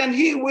protect it and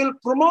He will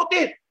promote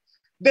it.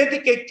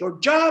 Dedicate your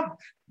job,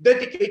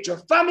 dedicate your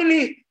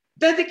family,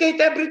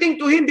 dedicate everything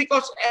to Him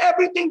because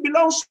everything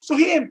belongs to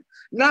Him,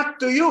 not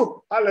to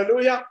you.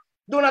 Hallelujah.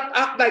 Do not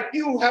act like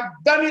you have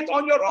done it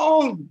on your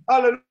own.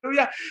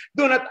 Hallelujah.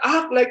 Do not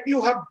act like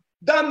you have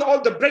done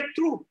all the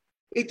breakthrough.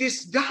 It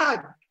is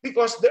God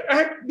because the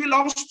earth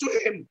belongs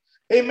to Him.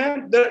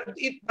 Amen. The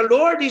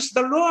Lord is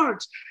the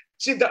Lord's.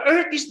 See, the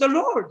earth is the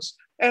Lord's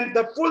and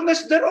the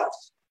fullness thereof.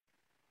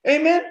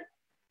 Amen.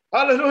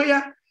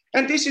 Hallelujah.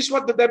 And this is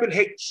what the devil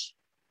hates.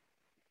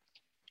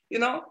 You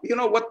know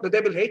what the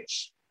devil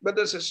hates,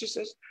 brothers and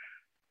sisters?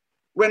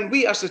 When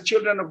we as the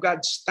children of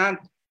God stand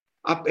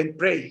up and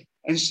pray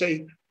and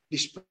say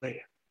this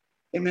prayer.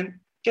 Amen.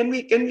 Can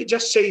we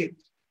just say it?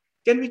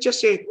 Can we just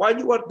say it while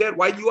you are there,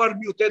 while you are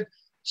muted?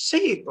 Say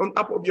it on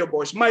top of your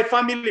voice. My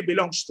family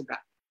belongs to God.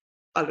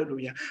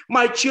 Hallelujah.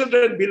 My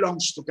children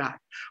belongs to God.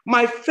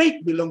 My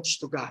faith belongs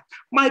to God.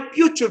 My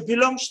future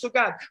belongs to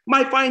God.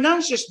 My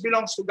finances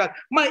belongs to God.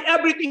 My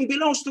everything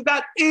belongs to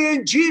God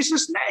in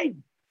Jesus'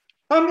 name.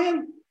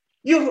 Amen.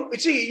 You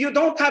see, you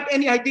don't have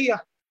any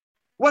idea.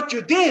 What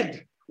you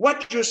did,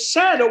 what you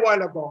said a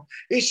while ago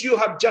is you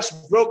have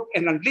just broke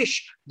and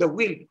unleashed the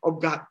will of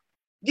God.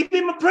 Give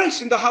Him a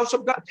praise in the house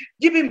of God.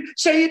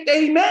 Say it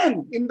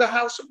amen in the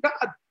house of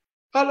God.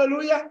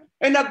 Hallelujah.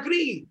 And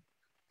agree.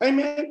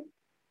 Amen.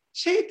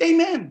 Say it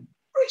amen.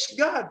 Praise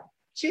God.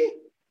 See?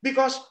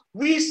 Because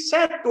we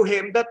said to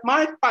Him that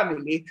my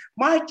family,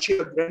 my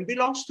children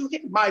belongs to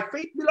Him. My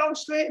faith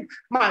belongs to Him.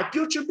 My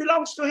future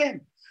belongs to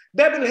Him.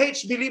 Devil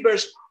hates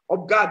believers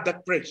of God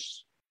that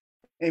prays.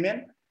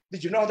 Amen.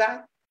 Did you know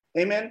that?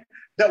 Amen.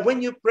 That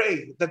when you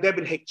pray, the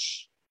devil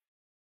hates.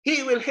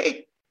 He will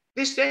hate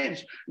these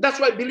things. That's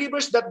why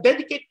believers that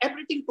dedicate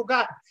everything to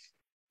God,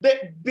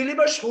 the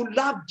believers who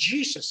love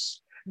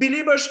Jesus,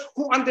 believers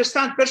who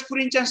understand 1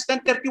 Corinthians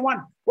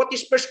 10:31. What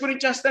is 1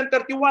 Corinthians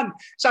 10:31?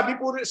 Sabi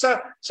po sa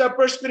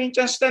 1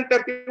 Corinthians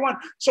 10:31,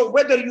 so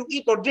whether you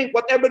eat or drink,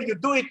 whatever you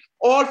do it,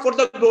 all for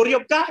the glory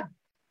of God.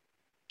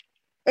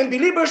 And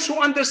believers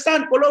who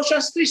understand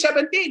Colossians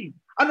 3:17.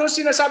 Ano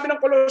sinasabi ng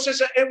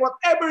Colossians? And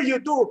whatever you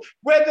do,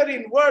 whether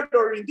in word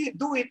or in deed,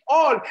 do it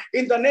all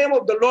in the name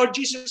of the Lord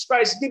Jesus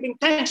Christ, giving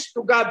thanks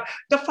to God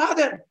the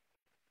Father.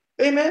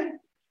 Amen.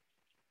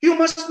 You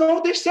must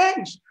know these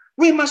things.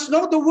 We must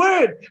know the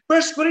word.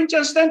 1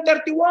 Corinthians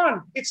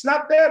 10:31. It's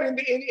not there in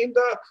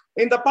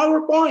the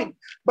PowerPoint,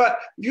 but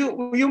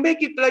you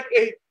make it like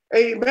a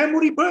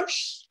memory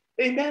verse.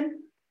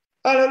 Amen.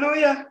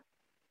 Hallelujah.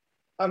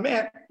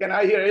 Amen. Can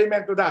I hear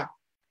amen to that?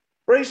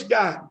 Praise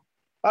God.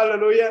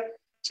 Hallelujah.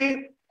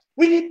 See,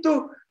 we need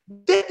to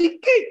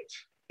dedicate.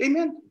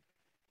 Amen.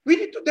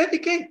 We need to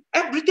dedicate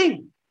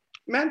everything.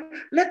 Amen.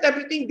 Let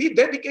everything be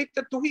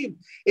dedicated to Him,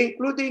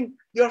 including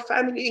your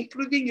family,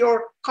 including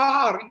your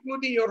car,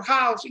 including your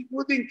house,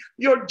 including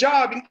your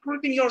job,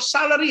 including your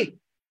salary.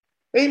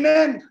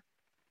 Amen.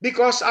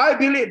 Because I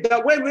believe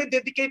that when we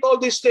dedicate all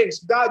these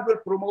things, God will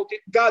promote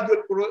it, God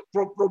will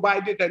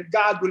provide it, and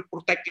God will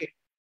protect it.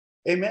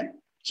 Amen.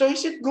 So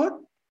is it good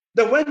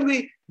that when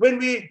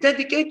we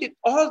dedicate it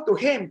all to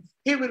Him,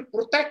 He will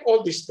protect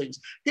all these things.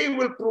 He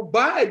will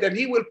provide and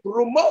He will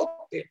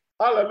promote it.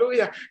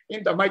 Hallelujah.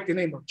 In the mighty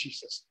name of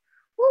Jesus.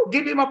 Oh,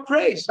 give Him a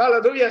praise.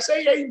 Hallelujah.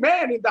 Say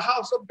amen in the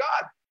house of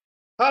God.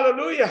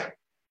 Hallelujah.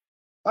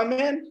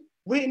 Amen.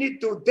 We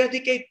need to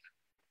dedicate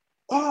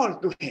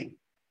all to Him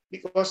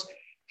because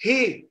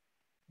He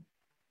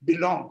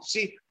belongs.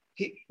 See,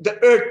 the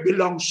earth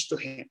belongs to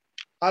Him.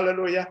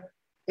 Hallelujah.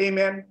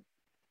 Amen.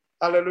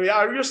 Hallelujah.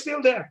 Are you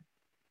still there?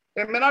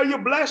 Amen. Are you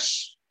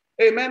blessed?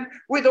 Amen.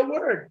 With the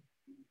word.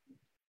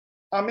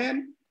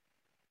 Amen.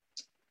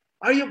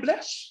 Are you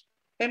blessed?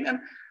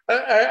 Amen.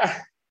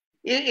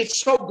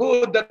 It's so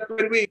good that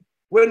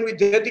when we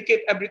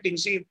dedicate everything,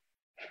 see,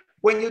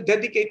 when you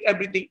dedicate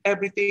everything,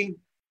 everything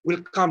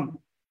will come.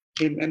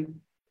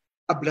 Amen.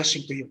 A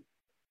blessing to you.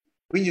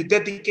 When you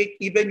dedicate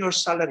even your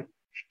salary,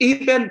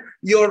 even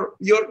your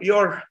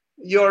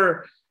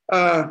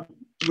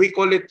we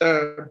call it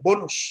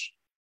bonus.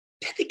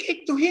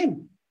 Dedicate to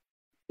Him.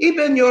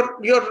 Even your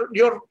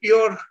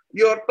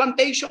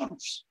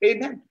plantations.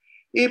 Amen.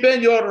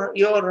 Even your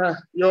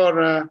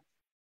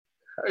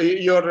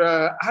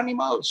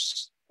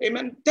animals.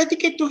 Amen.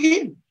 Dedicate to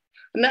Him.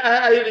 And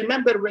I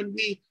remember when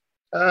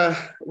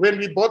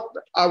we bought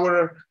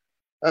our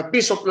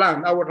piece of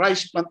land, our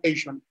rice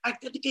plantation, I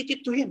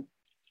dedicated to Him.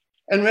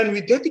 And when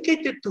we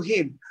dedicate it to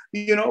Him,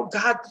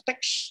 God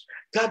protects,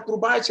 God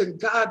provides, and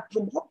God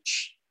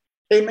promotes.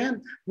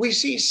 Amen. We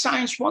see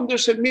signs,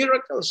 wonders, and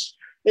miracles.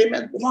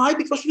 Amen. Why?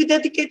 Because we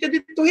dedicated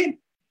it to Him.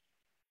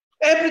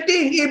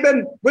 Everything,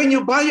 even when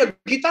you buy a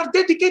guitar,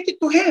 dedicate it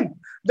to Him.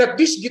 That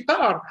this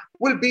guitar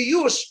will be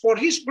used for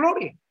His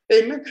glory.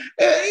 Amen.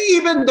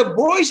 Even the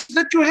voice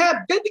that you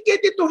have,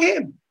 dedicate it to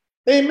Him.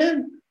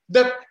 Amen.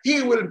 That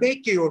He will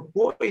make your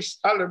voice,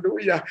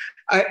 hallelujah,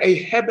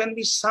 a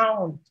heavenly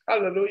sound.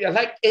 Hallelujah.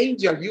 Like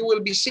angel. You will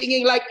be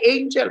singing like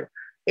angel.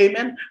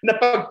 Amen. Na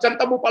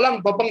pagkanta mo pa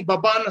lang,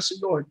 babang-baba na si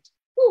Lord.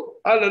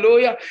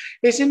 Hallelujah.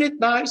 Isn't it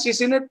nice?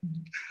 Isn't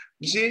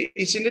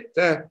it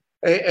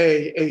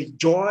a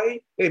joy?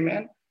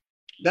 Amen.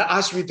 That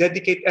as we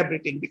dedicate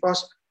everything,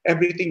 because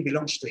everything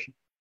belongs to Him.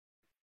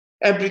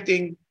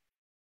 Everything,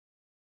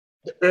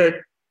 the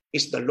earth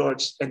is the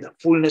Lord's and the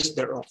fullness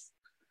thereof,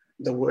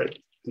 the world,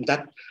 and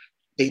that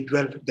they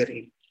dwell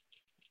therein.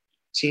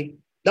 See,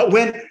 that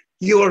when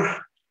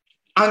you're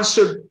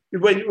answered,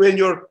 when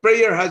your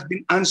prayer has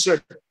been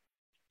answered,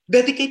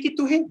 dedicate it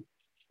to Him.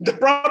 The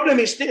problem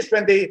is this: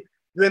 when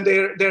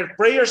their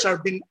prayers are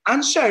being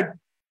answered,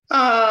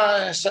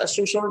 sa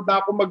susunod na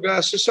ako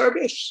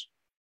mag-service.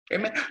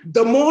 Amen.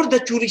 The more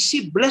that you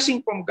receive blessing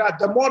from God,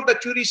 the more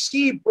that you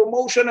receive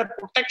promotion and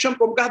protection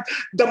from God,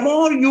 the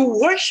more you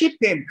worship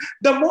Him,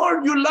 the more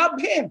you love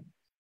Him.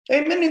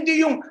 Amen. Hindi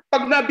yung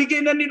pag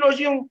nabigay na ni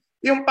Lord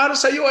yung para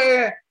sa iyo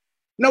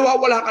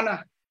nawawala ka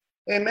na.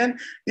 Amen.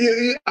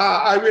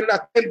 I will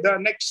attend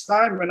the next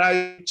time when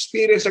I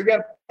experience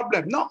again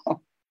problem. No.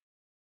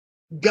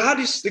 God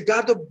is the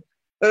God of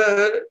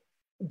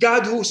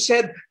God who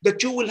said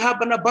that you will have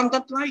an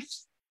abundant life.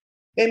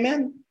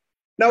 Amen.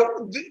 Now,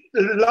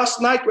 last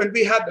night when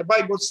we had the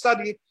Bible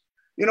study,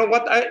 you know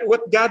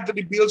what God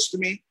reveals to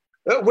me?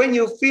 When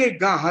you fear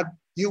God,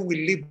 you will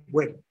live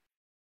well.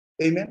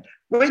 Amen.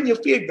 When you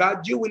fear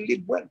God, you will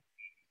live well.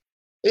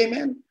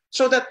 Amen.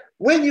 So that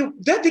when you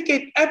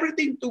dedicate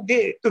everything to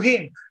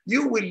Him,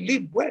 you will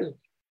live well.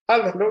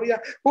 Hallelujah.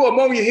 Who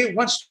among you here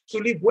wants to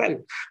live well?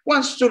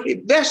 Wants to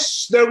live?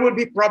 Yes, there will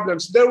be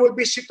problems. There will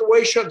be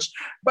situations.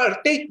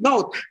 But take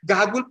note,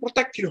 God will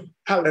protect you.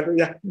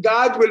 Hallelujah.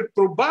 God will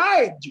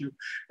provide you.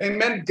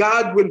 Amen.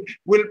 God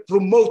will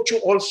promote you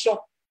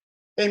also.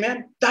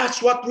 Amen.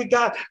 That's what we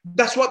got.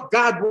 That's what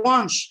God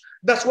wants.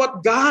 That's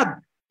what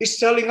God is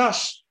telling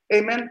us.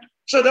 Amen.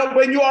 So that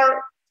when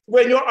your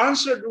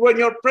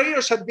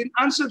prayers have been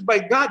answered by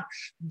God,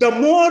 the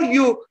more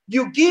you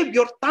give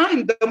your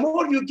time, the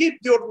more you give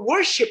your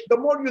worship, the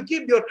more you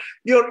give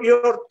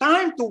your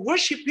time to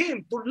worship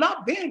Him, to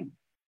love Him.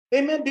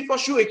 Amen.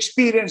 Because you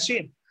experience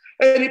Him.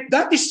 And if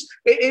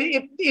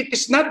it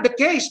is not the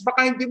case,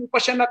 baka hindi mo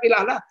pa siya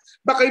nakilala.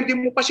 Baka hindi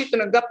mo pa siya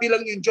tinanggap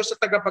bilang yung Diyos sa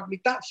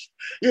tagapagligtas.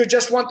 You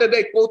just wanted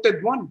a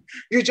quoted one.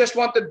 You just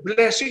wanted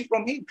blessing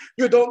from Him.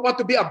 You don't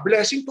want to be a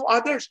blessing to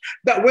others.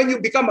 That when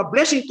you become a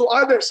blessing to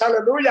others,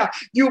 hallelujah,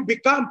 the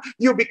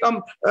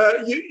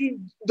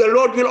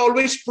Lord will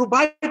always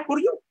provide for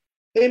you.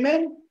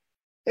 Amen.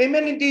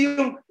 Amen. Hindi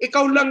yung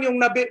ikaw lang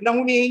yung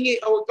humihingi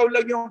o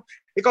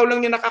ikaw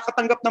lang yung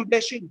nakakatanggap ng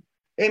blessing.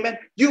 Amen.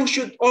 You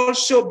should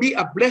also be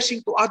a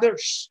blessing to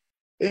others.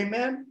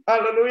 Amen.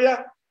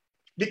 Hallelujah.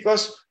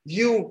 Because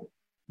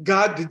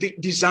God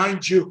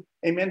designed you.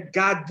 Amen.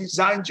 God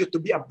designed you to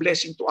be a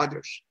blessing to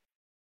others.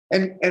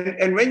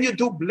 And when you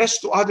do bless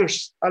to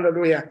others,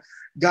 hallelujah,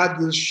 God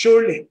will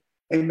surely,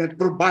 amen,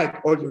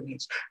 provide all your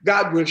needs.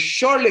 God will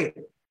surely,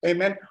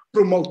 amen,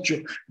 promote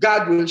you.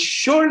 God will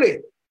surely,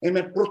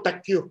 amen,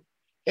 protect you.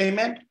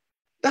 Amen.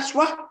 That's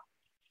what,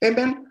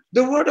 amen,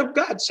 the Word of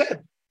God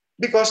said.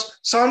 Because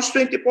Psalms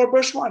 24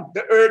 verse 1,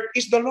 the earth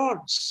is the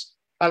Lord's.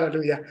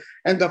 Hallelujah.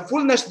 And the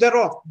fullness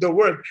thereof, the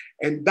world,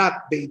 and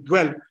that they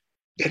dwell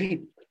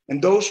therein. And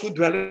those who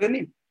dwell in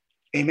Him.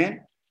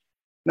 Amen.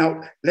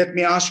 Now, let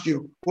me ask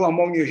you, who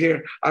among you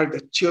here are the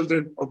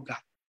children of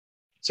God?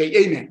 Say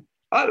amen.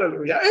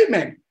 Hallelujah.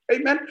 Amen.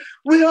 Amen.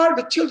 We are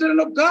the children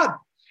of God.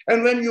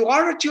 And when you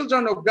are a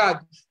children of God,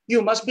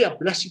 you must be a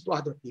blessing to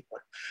other people.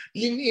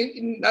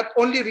 In not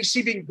only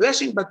receiving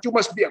blessing, but you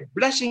must be a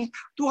blessing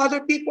to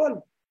other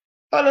people.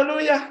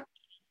 Hallelujah.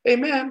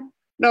 Amen.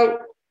 Now,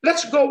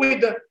 let's go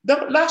with the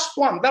last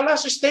one, the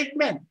last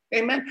statement.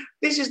 Amen.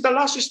 This is the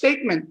last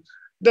statement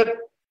that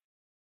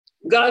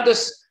God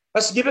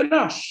has given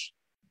us.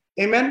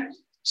 Amen.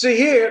 So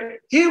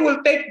here, He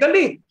will take the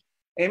lead.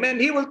 Amen.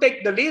 He will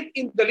take the lead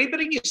in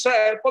delivering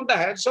Israel from the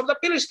hands of the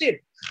Philistines.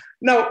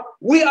 Now,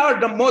 we are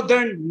the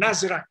modern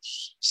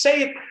Nazarites.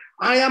 Say it,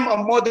 I am a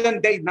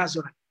modern day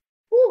Nazarite.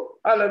 Woo,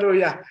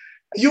 hallelujah.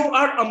 You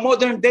are a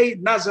modern day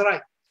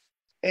Nazarite.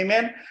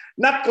 Amen.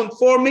 Not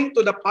conforming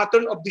to the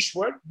pattern of this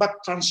world, but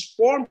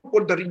transformed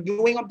for the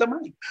renewing of the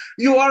mind.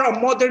 You are a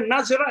modern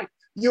Nazarite.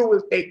 You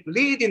will take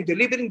lead in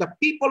delivering the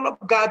people of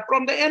God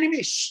from the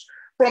enemies,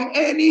 from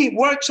any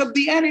works of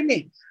the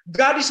enemy.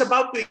 God is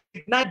about to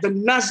ignite the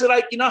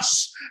Nazarite in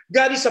us.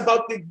 God is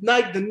about to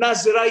ignite the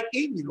Nazarite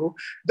in you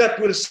that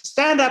will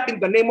stand up in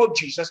the name of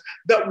Jesus,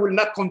 that will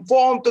not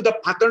conform to the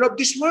pattern of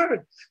this world.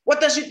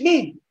 What does it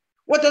mean?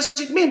 What does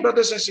it mean,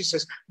 brothers and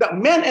sisters? That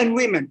men and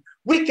women,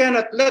 we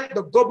cannot let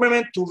the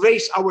government to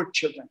raise our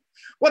children.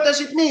 What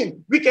does it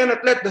mean? We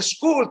cannot let the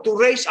school to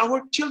raise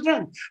our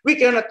children. We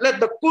cannot let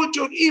the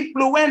culture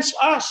influence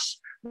us.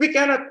 We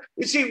cannot,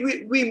 you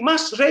see, we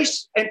must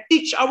raise and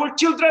teach our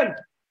children.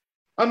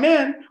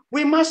 Amen.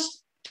 We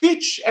must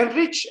teach and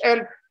reach,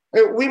 and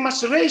we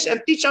must raise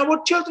and teach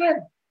our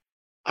children.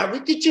 Are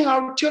we teaching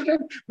our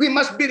children? We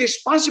must be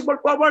responsible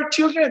for our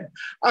children.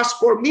 As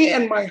for me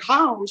and my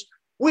house,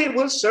 we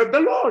will serve the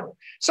Lord.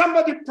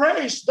 Somebody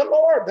praise the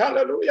Lord.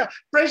 Hallelujah.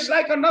 Praise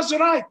like a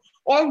Nazarite.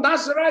 All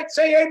Nazarites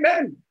say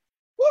amen.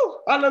 Woo,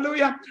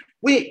 hallelujah.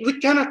 We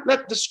cannot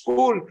let the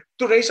school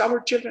to raise our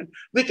children.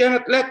 We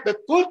cannot let the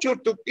culture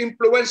to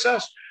influence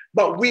us.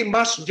 But we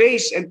must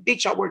raise and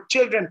teach our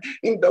children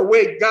in the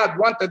way God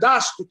wanted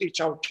us to teach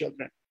our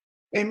children.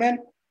 Amen.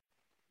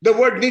 The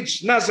word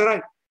needs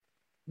Nazarite.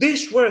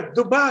 This word,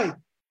 Dubai,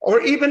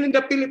 or even in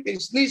the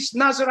Philippines, needs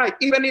Nazarite.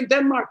 Even in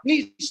Denmark,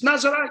 needs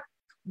Nazarite.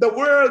 The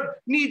world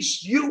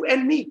needs you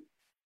and me.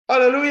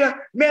 Hallelujah.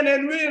 Men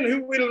and women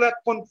who will not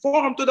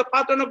conform to the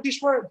pattern of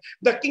this world.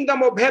 The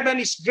kingdom of heaven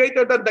is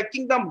greater than the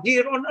kingdom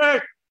here on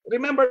earth.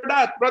 Remember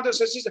that, brothers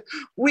and sisters.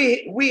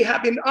 We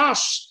have in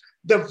us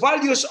the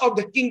values of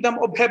the kingdom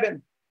of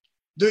heaven.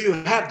 Do you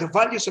have the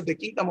values of the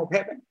kingdom of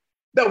heaven?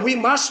 That we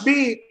must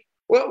be,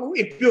 well,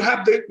 if you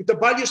have the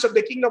values of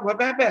the kingdom of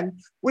heaven,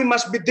 we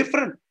must be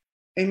different.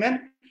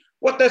 Amen.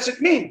 What does it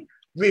mean?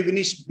 We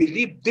must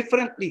believe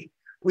differently.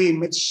 We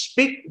must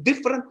speak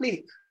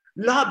differently,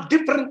 love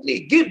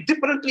differently, give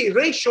differently,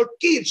 raise your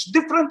kids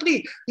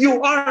differently.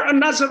 You are a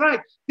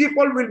Nazarite.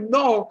 People will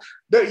know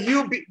that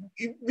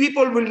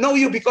people will know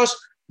you because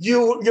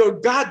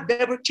your God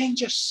never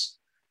changes.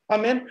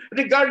 Amen.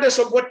 Regardless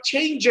of what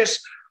changes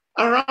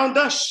around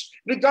us,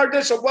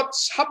 regardless of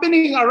what's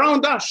happening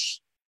around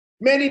us,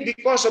 many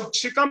because of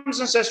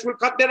circumstances will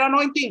cut their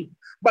anointing,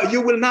 but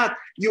you will not.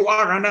 You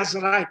are a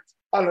Nazarite.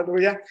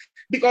 Hallelujah.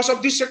 Because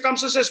of these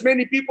circumstances,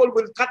 many people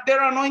will cut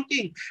their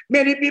anointing.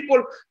 Many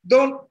people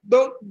don't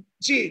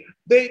see,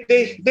 they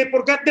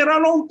forget their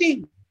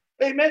anointing.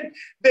 Amen.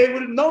 They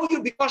will know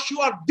you because you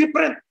are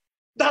different.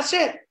 That's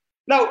it.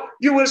 Now,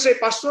 you will say,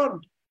 Pastor,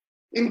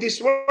 in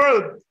this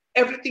world,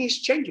 everything is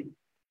changing.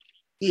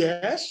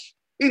 Yes,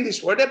 in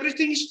this world,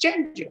 everything is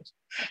changing.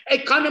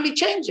 Economy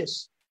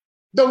changes.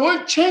 The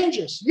world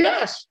changes.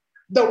 Yes,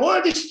 the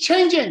world is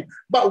changing.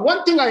 But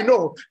one thing I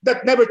know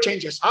that never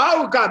changes.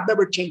 Our God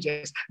never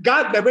changes.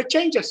 God never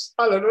changes.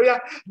 Hallelujah.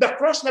 The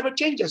cross never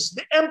changes.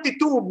 The empty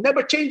tomb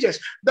never changes.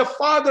 The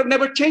Father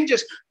never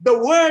changes. The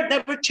Word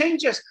never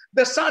changes.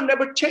 The Son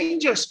never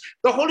changes.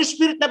 The Holy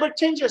Spirit never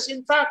changes.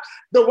 In fact,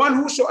 the one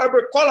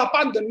whosoever call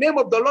upon the name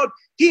of the Lord,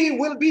 he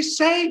will be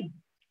saved.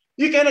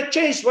 You cannot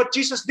change what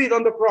Jesus did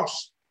on the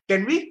cross.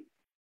 Can we?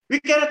 We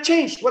cannot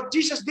change what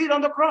Jesus did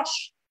on the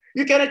cross.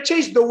 You cannot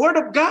change the Word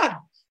of God.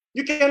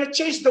 You cannot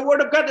change the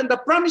Word of God and the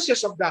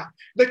promises of God.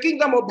 The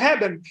kingdom of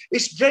heaven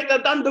is greater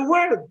than the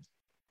world.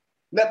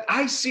 That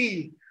I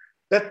see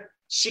that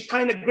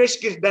Shekinah grace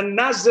gives, the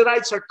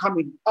Nazarites are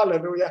coming.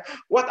 Hallelujah.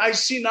 What I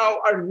see now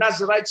are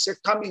Nazarites are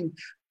coming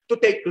to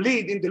take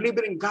lead in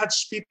delivering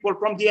God's people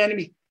from the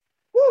enemy.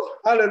 Woo,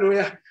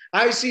 hallelujah.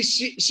 I see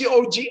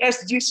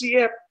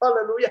COGSGCF,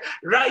 hallelujah,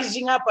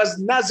 rising up as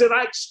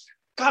Nazarites,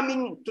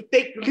 coming to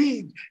take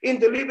lead in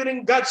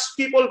delivering God's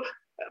people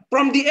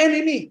from the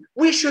enemy.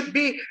 We should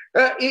be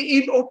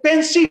in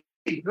offensive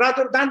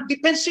rather than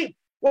defensive.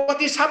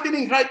 What is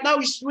happening right now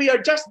is we are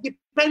just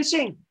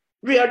defending.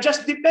 We are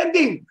just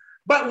defending.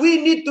 But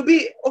we need to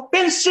be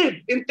offensive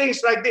in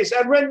things like this.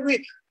 And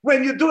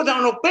when you do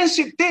the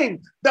offensive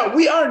thing, that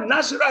we are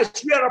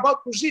Nazarites, we are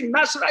about to see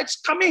Nazarites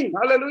coming.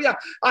 Hallelujah.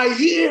 I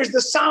hear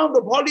the sound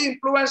of holy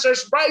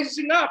influencers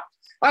rising up.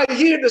 I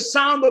hear the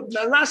sound of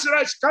the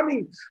Nazarites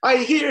coming. I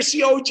hear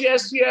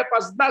COGSGF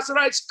as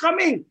Nazarites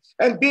coming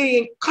and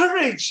being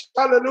encouraged,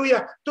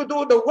 hallelujah, to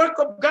do the work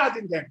of God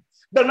in them.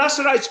 The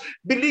Nazarites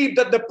believe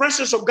that the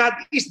presence of God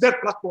is their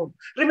platform.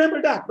 Remember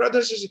that,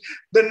 brothers and sisters.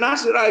 The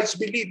Nazarites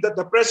believe that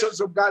the presence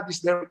of God is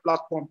their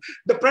platform.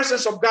 The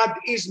presence of God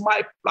is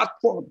my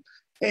platform.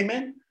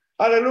 Amen.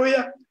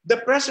 Hallelujah. The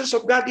presence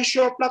of God is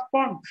your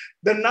platform.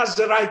 The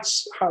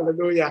Nazarites,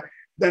 hallelujah.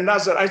 The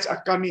Nazarites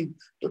are coming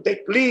to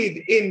take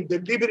lead in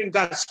delivering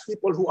God's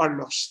people who are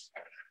lost.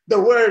 The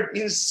word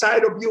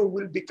inside of you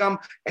will become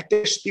a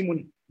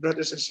testimony,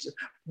 brothers and sisters.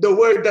 The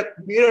word, that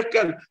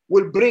miracle,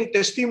 will bring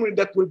testimony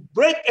that will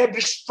break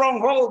every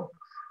stronghold.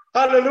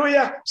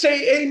 Hallelujah.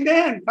 Say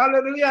amen.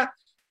 Hallelujah.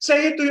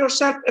 Say it to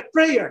yourself, a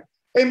prayer.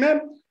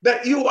 Amen.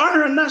 That you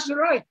are a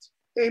Nazarite.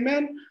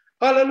 Amen.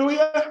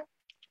 Hallelujah.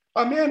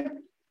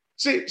 Amen.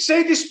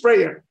 Say this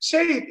prayer.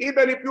 Say it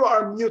even if you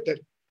are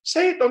muted.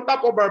 Say it on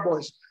top of our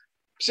voice.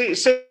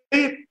 Say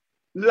it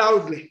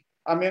loudly.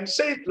 Amen.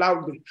 Say it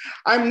loudly.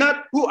 I'm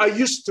not who I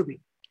used to be.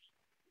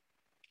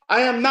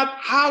 I am not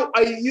how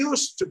I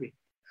used to be.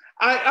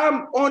 I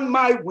am on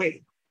my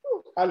way.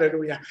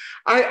 Hallelujah.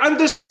 I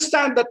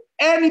understand that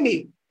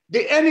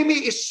the enemy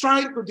is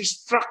trying to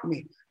distract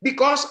me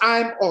because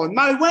I'm on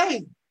my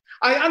way.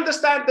 I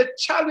understand the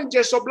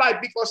challenges of life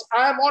because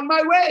I am on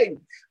my way.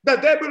 The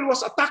devil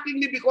was attacking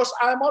me because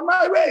I'm on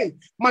my way.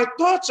 My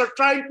thoughts are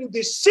trying to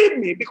deceive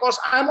me because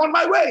I'm on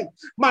my way.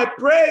 My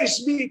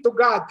praise be to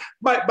God.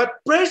 But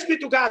praise be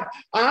to God,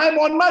 I'm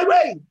on my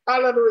way.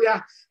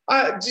 Hallelujah.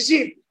 You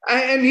see,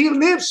 and he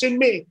lives in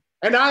me,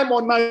 and I'm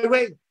on my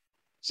way.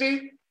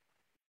 See?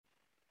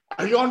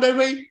 Are you on the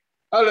way?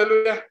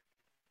 Hallelujah.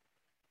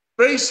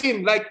 Praise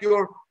him like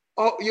you're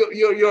on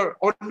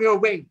your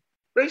way.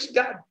 Praise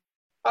God.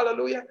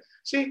 Hallelujah.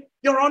 See,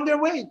 you're on their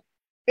way.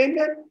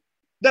 Amen.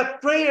 The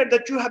prayer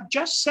that you have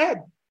just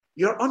said,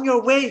 You're on your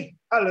way.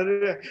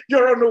 Hallelujah.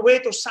 You're on the way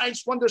to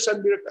signs, wonders,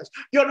 and miracles.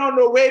 You're on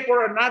the way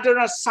for another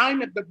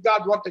assignment that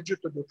God wanted you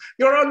to do.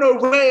 You're on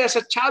the way as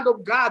a child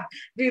of God,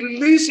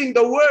 releasing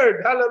the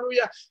word.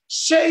 Hallelujah.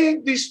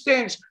 Saying these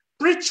things,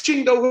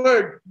 preaching the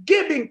word,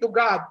 giving to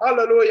God.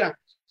 Hallelujah.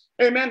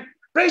 Amen.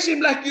 Praise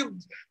Him like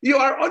you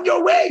are on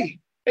your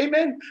way.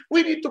 Amen.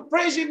 We need to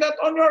praise Him that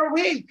on your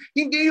way.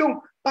 Hindi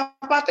yung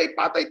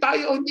papatay-patay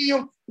tayo, hindi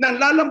yung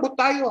nanlalambot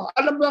tayo.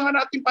 Alam mo nga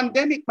natin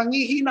pandemic,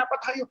 manghihina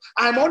pa tayo.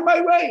 I'm on my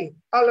way.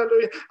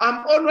 Hallelujah.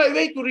 I'm on my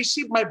way to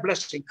receive my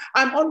blessing.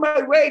 I'm on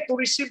my way to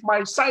receive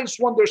my signs,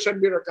 wonders,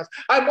 and miracles.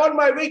 I'm on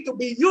my way to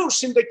be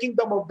used in the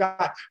kingdom of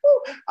God. Oh,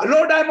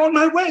 Lord, I'm on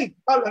my way.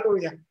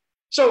 Hallelujah.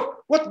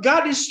 So what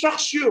God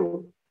instructs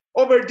you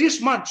over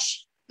these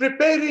months,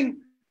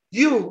 preparing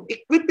you,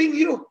 equipping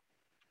you,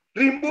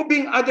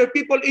 removing other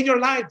people in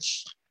your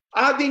lives,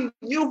 adding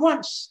new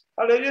ones.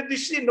 Hallelujah.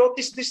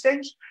 Notice these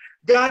things.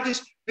 God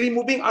is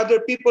removing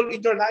other people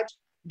in your lives.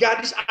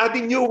 God is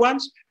adding new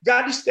ones.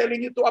 God is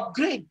telling you to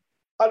upgrade.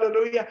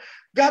 Hallelujah.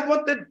 God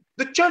wanted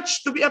the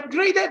church to be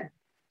upgraded.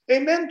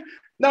 Amen.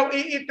 Now,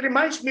 it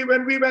reminds me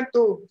when we went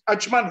to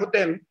Ajman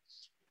Hotel,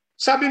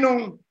 sabi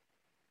nung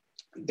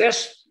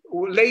desk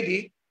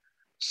lady,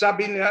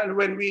 sabi niya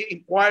when we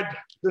inquired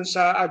dun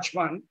sa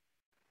Ajman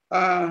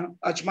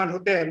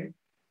Hotel,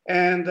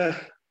 and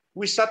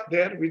we sat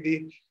there with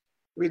the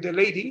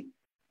lady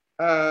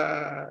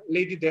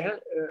there,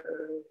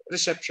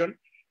 reception,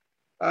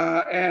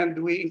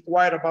 and we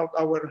inquired about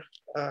our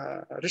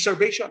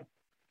reservation.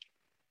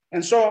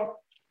 And so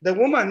the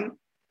woman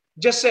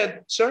just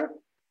said, "Sir,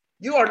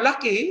 you are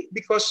lucky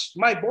because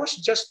my boss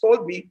just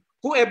told me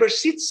whoever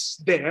sits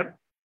there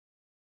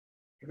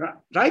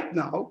right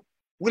now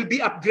will be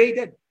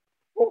upgraded."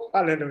 Oh,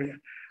 hallelujah.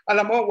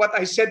 Alam mo what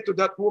I said to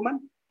that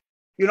woman?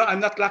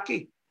 I'm not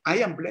lucky. I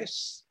am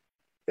blessed.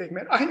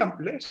 Amen. I am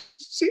blessed.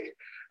 See,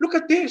 look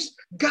at this.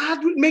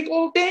 God will make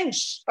all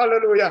things.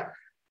 Hallelujah.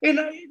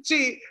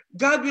 See,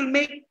 God will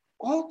make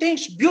all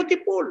things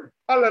beautiful.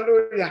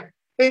 Hallelujah.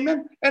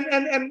 Amen.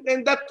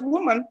 And that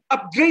woman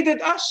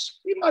upgraded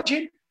us.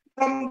 Imagine,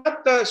 from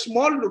that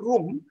small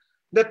room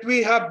that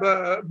we have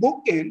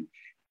booked in,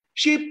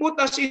 she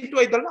put us into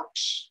a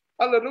deluxe.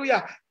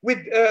 Hallelujah. With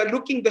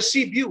looking the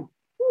sea view.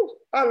 Ooh,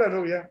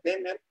 hallelujah.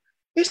 Amen.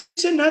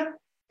 Isn't that?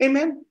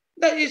 Amen.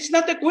 It's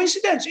not a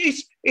coincidence.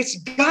 It's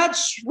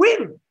God's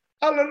will.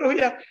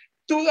 Hallelujah.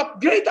 To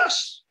upgrade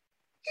us.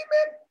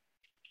 Amen.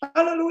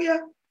 Hallelujah.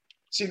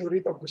 Sino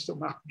rito gusto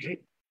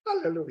ma-upgrade?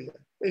 Hallelujah.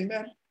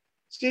 Amen.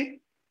 See,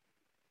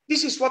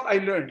 this is what I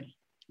learned,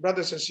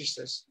 brothers and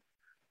sisters.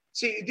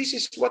 See, this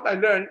is what I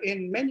learned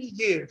in many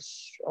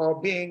years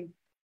of being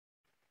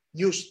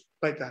used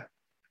by God.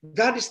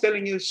 God is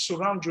telling you,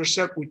 surround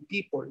yourself with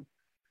people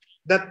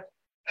that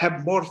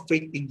have more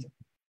faith in you,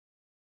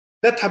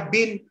 that have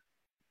been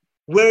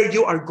where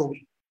you are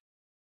going,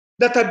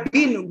 that have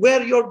been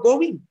where you're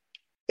going.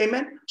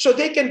 Amen. So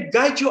they can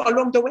guide you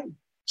along the way.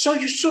 So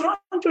you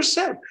surround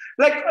yourself.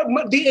 Like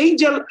the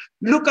angel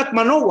looked at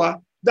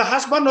Manoah, the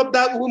husband of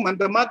that woman,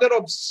 the mother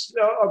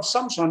of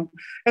Samson,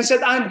 and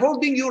said, "I'm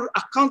holding you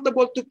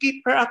accountable to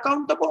keep her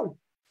accountable."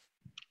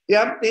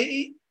 Yeah.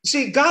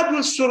 See, God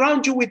will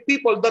surround you with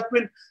people that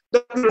will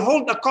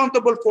hold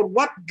accountable for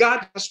what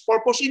God has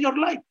purpose in your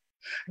life.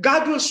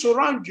 God will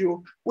surround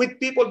you with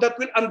people that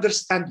will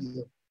understand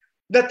you,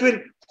 that will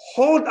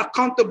hold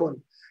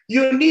accountable.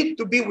 You need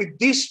to be with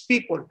these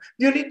people.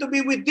 You need to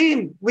be with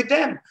them,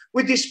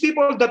 with these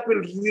people that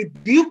will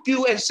rebuke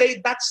you and say,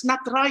 "That's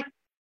not right."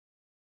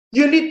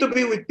 You need to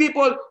be with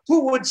people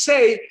who would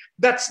say,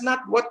 "That's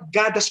not what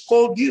God has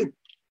called you."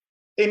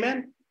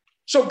 Amen.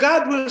 So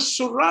God will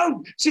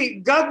surround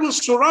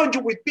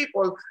you with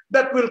people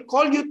that will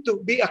call you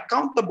to be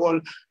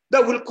accountable,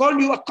 that will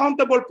call you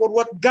accountable for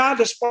what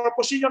God has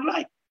purposed in your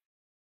life.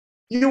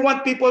 You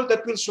want people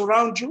that will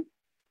surround you?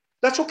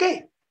 That's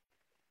okay.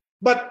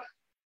 But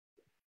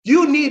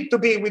you need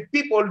to be with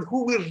people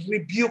who will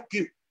rebuke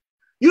you.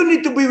 You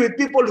need to be with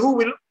people who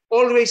will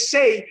always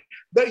say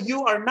that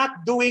you are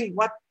not doing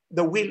what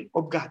the will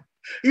of God.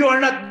 You are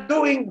not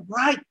doing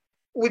right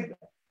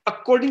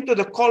according to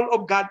the call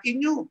of God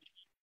in you.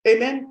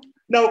 Amen.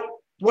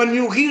 Now, when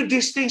you hear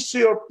these things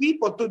to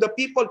the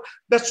people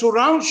that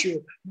surrounds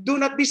you, do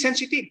not be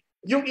sensitive.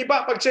 Yung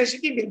iba, pag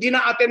sensitive, hindi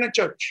na attend ng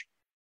church.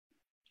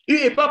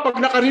 Yung iba, pag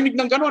nakarinig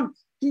ng ganon,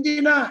 hindi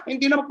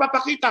na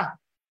magpapakita.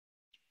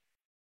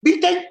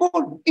 Be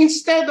thankful.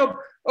 Instead of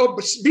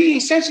being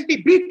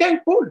sensitive, be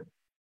thankful.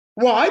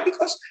 Why?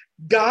 Because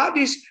God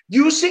is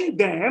using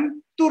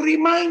them to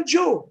remind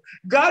you.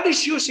 God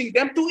is using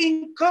them to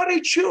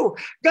encourage you.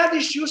 God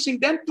is using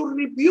them to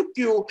rebuke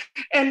you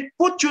and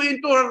put you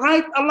into a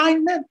right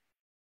alignment.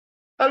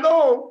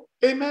 Hello?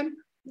 Amen?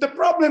 The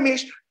problem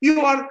is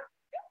you are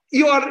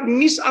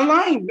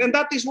misaligned, and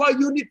that is why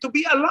you need to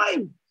be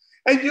aligned.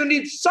 And you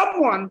need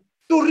someone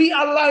to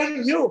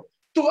realign you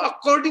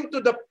according to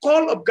the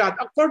call of God,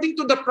 according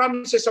to the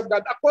promises of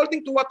God,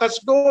 according to what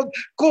has God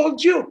called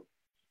you.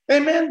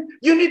 Amen?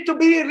 You need to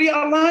be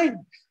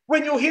realigned.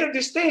 When you hear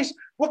these things,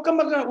 huwag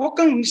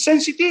kang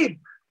sensitive.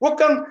 Huwag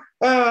kang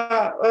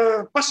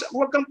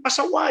huwag kang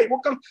pasaway,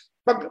 huwag kang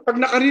pag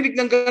nakarinig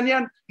ng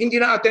ganyan, hindi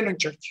na attend ng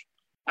church.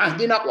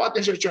 Hindi na ako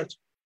attend sa church.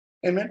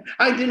 Amen.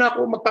 Hindi na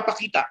ako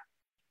magpapakita.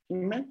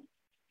 Amen.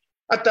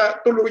 At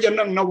tuluyan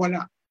nang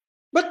nawala.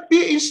 But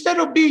instead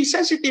of being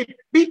sensitive,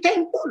 be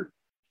thankful.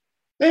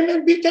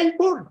 Amen. Be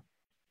thankful.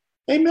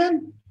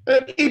 Amen.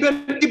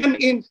 Even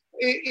in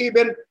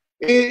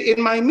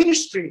my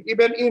ministry,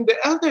 even in the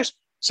elders,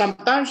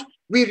 sometimes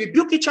we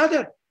rebuke each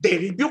other.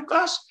 They rebuke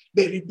us.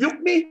 They rebuke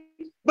me.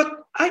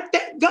 But I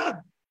thank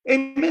God.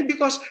 Amen.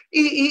 Because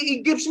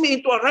He gives me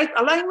into a right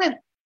alignment.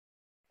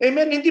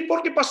 Amen. Hindi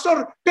porque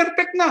pastor,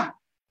 perfect na.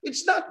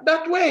 It's not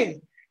that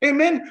way.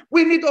 Amen.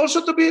 We need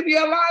also to be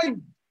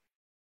realigned.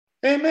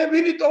 Amen. We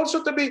need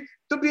also to be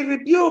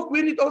rebuked.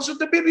 We need also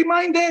to be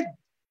reminded.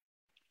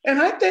 And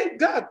I thank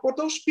God for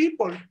those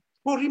people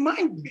who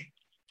remind me.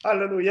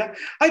 Hallelujah.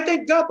 I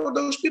thank God for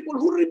those people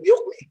who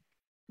rebuke me.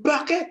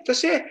 Bakit?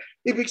 Kasi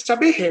ibig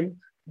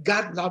sabihin,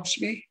 God loves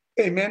me.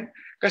 Amen.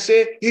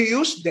 Kasi He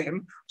used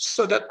them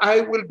so that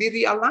I will be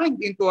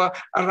realigned into a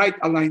right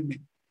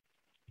alignment.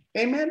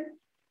 Amen.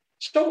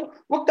 So,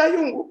 wag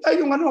tayong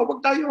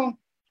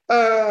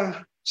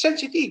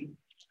sensitive.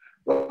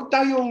 Wag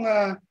tayong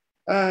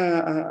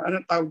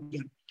anong tawag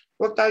diyan?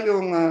 Wag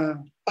tayong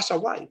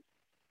pasaway.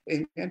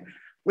 Amen.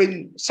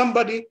 When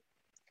somebody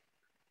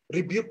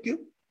rebuke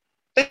you,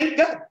 thank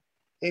God.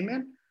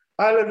 Amen.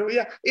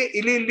 Hallelujah.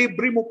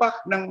 Ililibre mo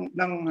pa ng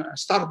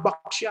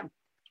Starbucks yan.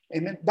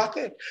 Amen.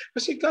 Bakit?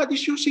 Kasi God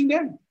is using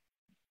them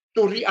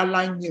to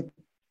realign you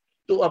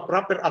to a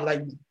proper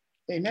alignment.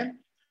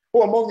 Amen.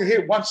 Who among you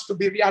here wants to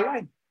be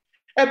realigned?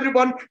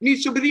 Everyone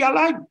needs to be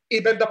realigned.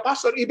 Even the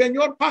pastor, even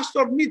your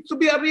pastor needs to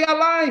be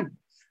realigned.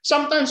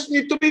 Sometimes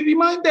need to be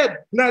reminded,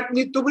 not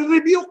need to be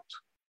rebuked.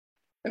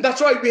 And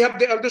that's why we have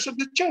the elders of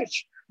the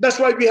church. That's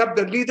why we have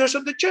the leaders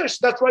of the church.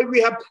 That's why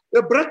we have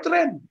the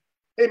brethren.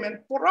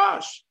 Amen. For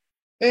us.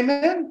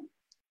 Amen.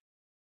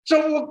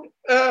 So,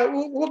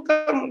 wag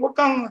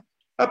kang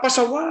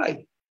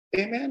pasaway.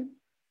 Amen.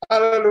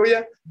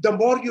 Hallelujah. The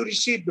more you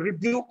receive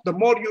rebuke, the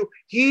more you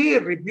hear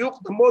rebuke,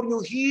 the more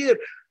you hear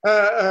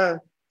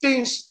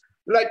things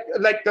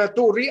like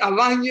to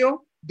realign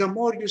you, the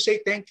more you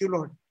say, thank you,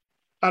 Lord.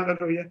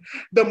 Hallelujah.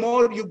 The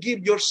more you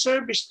give your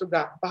service to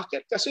God.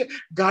 Bakit? Kasi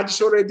God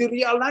is already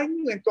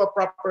realigning you into a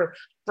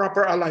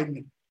proper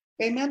alignment.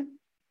 Amen.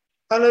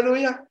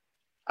 Hallelujah.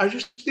 Are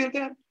you still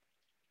there?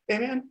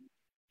 Amen.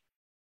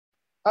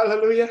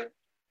 Hallelujah.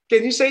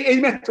 Can you say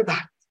amen to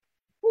that?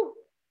 Woo.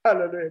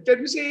 Hallelujah.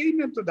 Can you say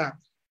amen to that?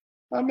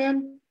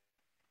 Amen.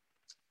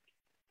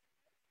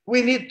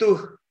 We need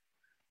to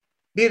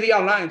be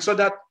realigned so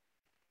that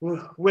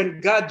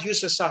when God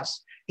uses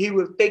us, He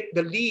will take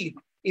the lead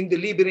in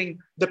delivering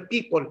the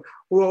people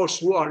who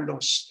are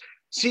lost.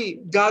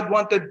 See, God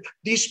wanted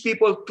these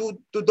people to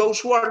those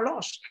who are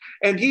lost.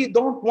 And He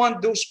don't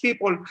want those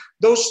people,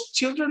 those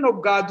children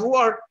of God who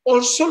are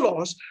also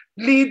lost,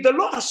 lead the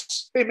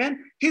lost.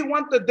 Amen. He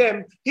wanted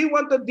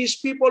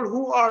these people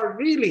who are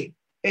really,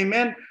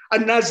 amen, a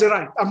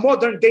Nazarite, a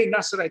modern day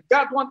Nazarite.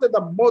 God wanted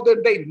a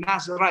modern day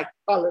Nazarite.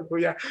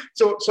 Hallelujah.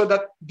 So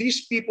that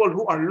these people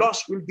who are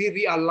lost will be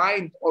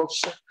realigned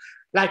also,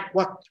 like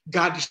what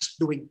God is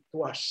doing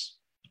to us.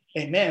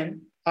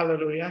 Amen.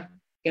 Hallelujah.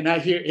 Can I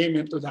hear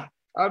amen to that?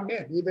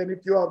 Amen. Even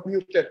if you are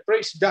muted,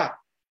 praise God.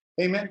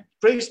 Amen.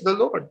 Praise the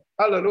Lord.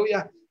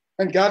 Hallelujah.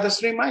 And God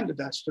has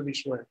reminded us to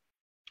this word.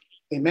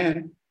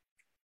 Amen.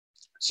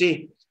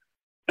 See,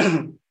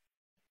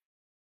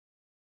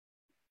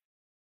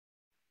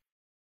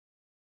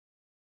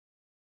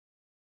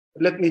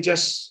 let me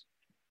just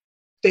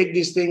take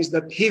these things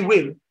that He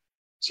will.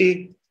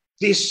 See,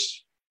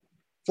 this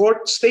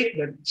fourth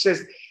statement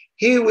says,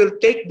 He will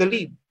take the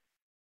lead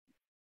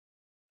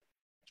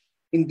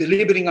in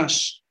delivering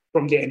us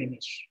from the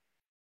enemies.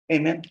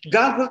 Amen.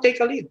 God will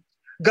take a lead.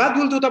 God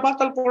will do the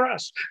battle for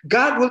us.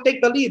 God will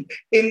take the lead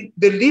in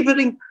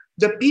delivering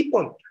the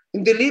people,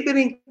 in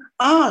delivering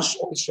us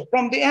also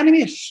from the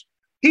enemies.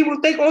 He will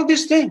take all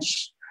these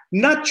things,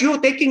 not you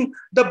taking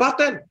the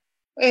battle.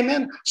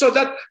 Amen. So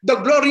that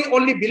the glory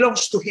only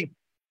belongs to Him.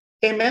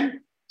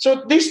 Amen.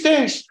 So these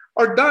things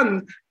are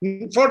done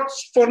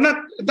for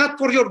not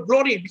for your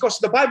glory, because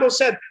the Bible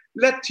said,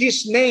 let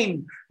His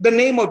name, the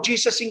name of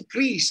Jesus,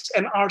 increase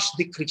and ours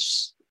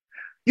decrease.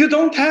 You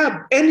don't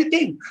have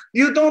anything.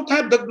 You don't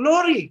have the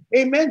glory.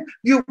 Amen.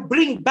 You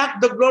bring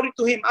back the glory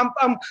to Him.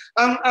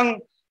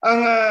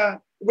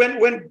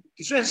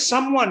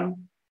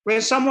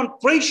 When someone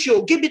praise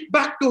you, give it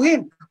back to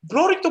Him.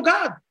 Glory to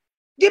God.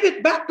 Give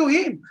it back to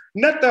Him,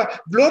 not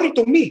glory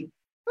to me.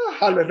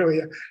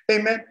 Hallelujah.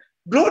 Amen.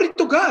 Glory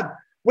to God.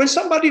 When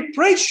somebody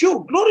praise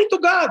you, glory to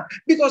God,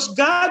 because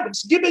God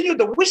has given you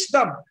the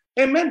wisdom.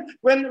 Amen.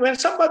 When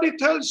somebody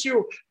tells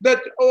you that,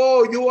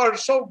 oh, you are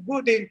so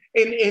good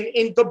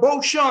in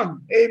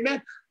devotion,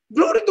 amen,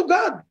 glory to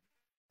God.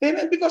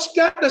 Amen. Because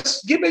God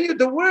has given you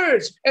the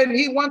words and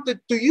He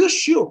wanted to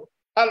use you,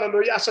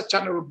 hallelujah, as a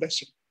channel of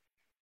blessing.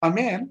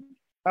 Amen.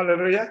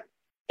 Hallelujah.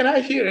 And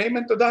I hear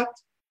amen to that.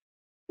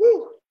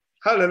 Woo.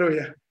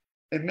 Hallelujah.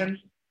 Amen.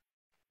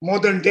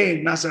 modern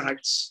day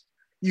Nazarites.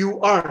 You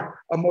are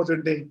a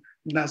modern day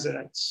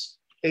Nazarites.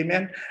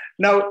 Amen.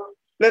 Now,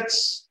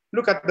 let's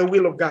look at the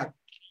will of God.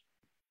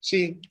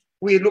 See,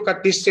 we look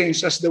at these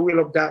things as the will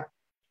of God.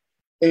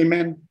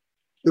 Amen.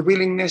 The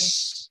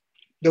willingness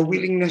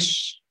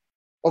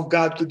of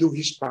God to do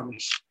his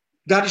promise.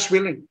 God is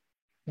willing.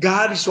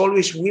 God is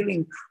always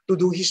willing to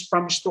do his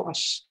promise to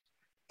us.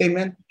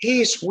 Amen.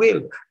 His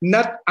will,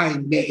 not I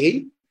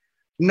may,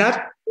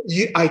 not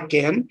I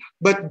can,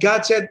 but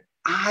God said,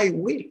 I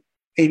will.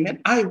 Amen.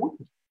 I will.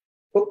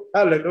 Oh,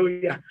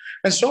 hallelujah.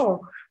 And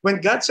so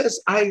when God says,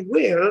 I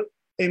will,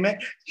 amen,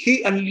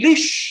 he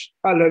unleashed,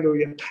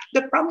 hallelujah,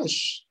 the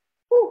promise.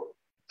 Oh,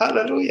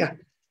 hallelujah.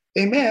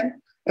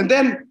 Amen. And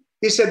then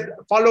he said,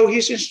 follow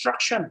his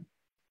instruction.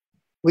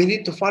 We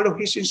need to follow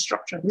his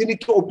instruction. We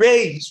need to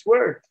obey his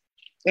word.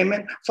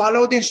 Amen.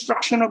 Follow the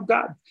instruction of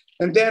God.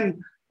 And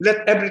then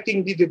let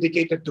everything be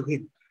dedicated to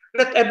him.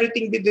 Let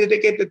everything be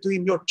dedicated to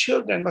him. Your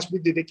children must be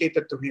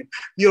dedicated to him.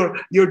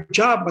 Your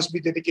job must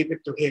be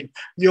dedicated to him.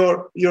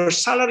 Your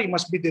salary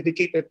must be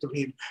dedicated to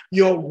him.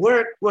 Your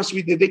work must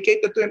be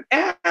dedicated to him.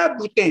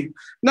 Everything.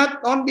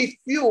 Not only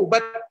few,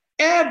 but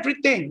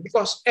everything.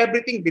 Because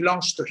everything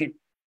belongs to him.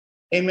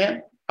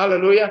 Amen.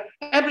 Hallelujah.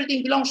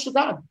 Everything belongs to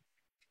God.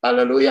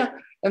 Hallelujah.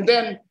 And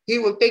then he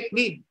will take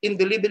lead in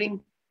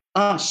delivering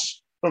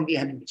us from the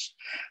enemies.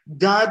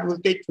 God will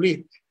take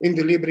lead in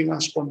delivering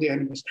us from the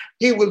enemies.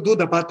 He will do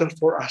the battle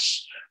for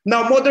us.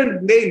 Now,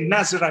 modern day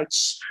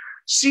Nazarites,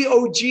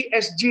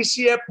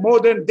 COGSGCF,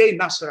 modern day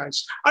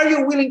Nazarites, are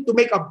you willing to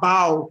make a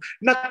vow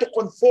not to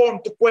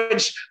conform, to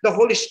quench the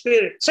Holy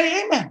Spirit?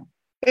 Say amen.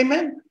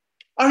 Amen.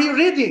 Are you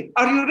ready?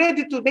 Are you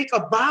ready to make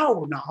a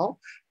vow now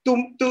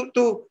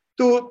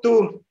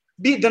to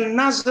be the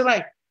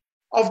Nazarite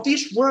of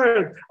this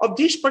world, of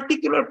this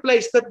particular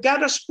place that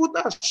God has put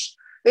us?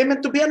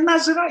 Amen. To be a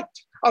Nazarite,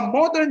 a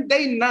modern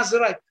day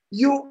Nazarite.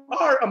 You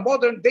are a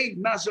modern day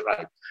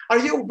Nazarite. Are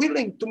you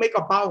willing to make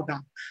a vow now,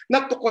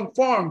 not to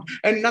conform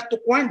and not to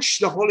quench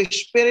the Holy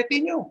Spirit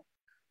in you?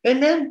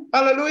 Amen.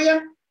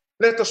 Hallelujah.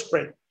 Let us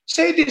pray.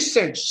 Say these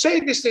things. Say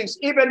these things.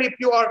 Even if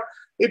you are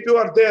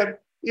there,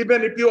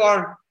 even if you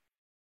are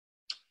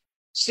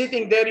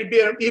sitting there,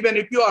 even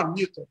if you are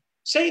muted.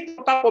 Say it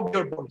on top of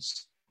your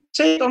voice.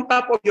 Say it on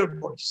top of your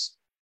voice.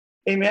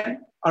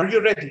 Amen. Are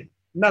you ready,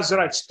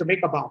 Nazarites, to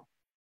make a vow?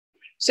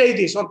 Say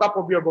this on top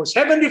of your voice.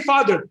 Heavenly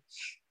Father,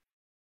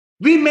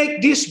 we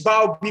make this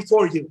vow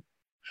before you,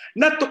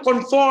 not to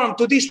conform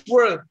to this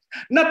world,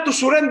 not to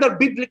surrender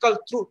biblical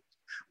truth.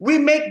 We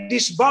make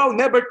this vow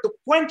never to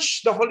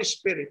quench the Holy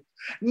Spirit,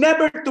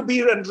 never to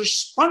be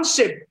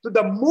unresponsive to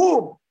the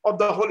move of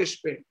the Holy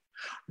Spirit.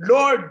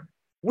 Lord,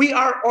 we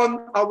are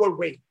on our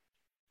way.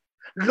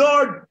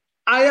 Lord,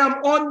 I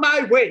am on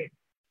my way.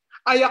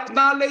 I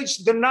acknowledge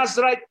the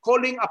Nazarite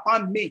calling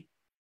upon me.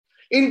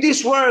 In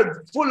this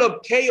world full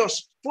of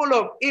chaos, full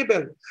of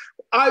evil,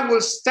 I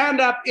will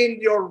stand up in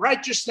your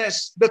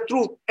righteousness, the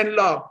truth, and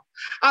love.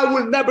 I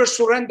will never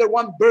surrender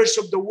one verse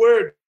of the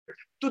word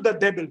to the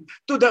devil,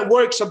 to the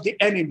works of the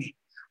enemy.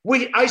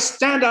 I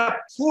stand up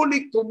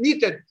fully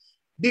committed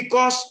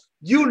because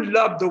you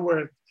love the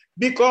world,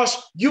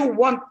 because you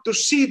want to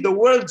see the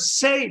world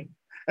saved.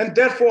 And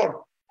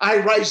therefore, I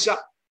rise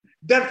up.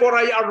 Therefore,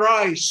 I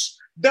arise.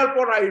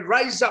 Therefore, I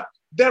rise up.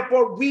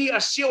 Therefore, we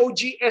as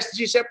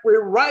COGSGCF, we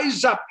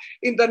rise up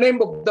in the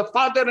name of the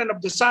Father and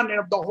of the Son and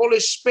of the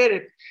Holy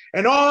Spirit.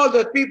 And all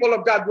the people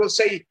of God will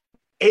say,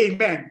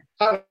 amen.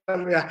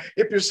 Hallelujah.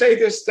 If you say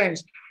these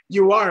things,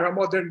 you are a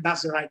modern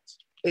Nazarite.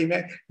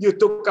 Amen. You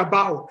took a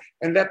vow,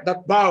 and let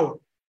that vow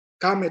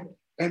come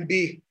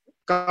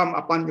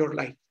upon your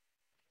life.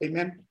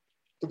 Amen.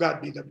 To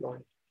God be the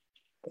glory.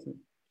 Amen.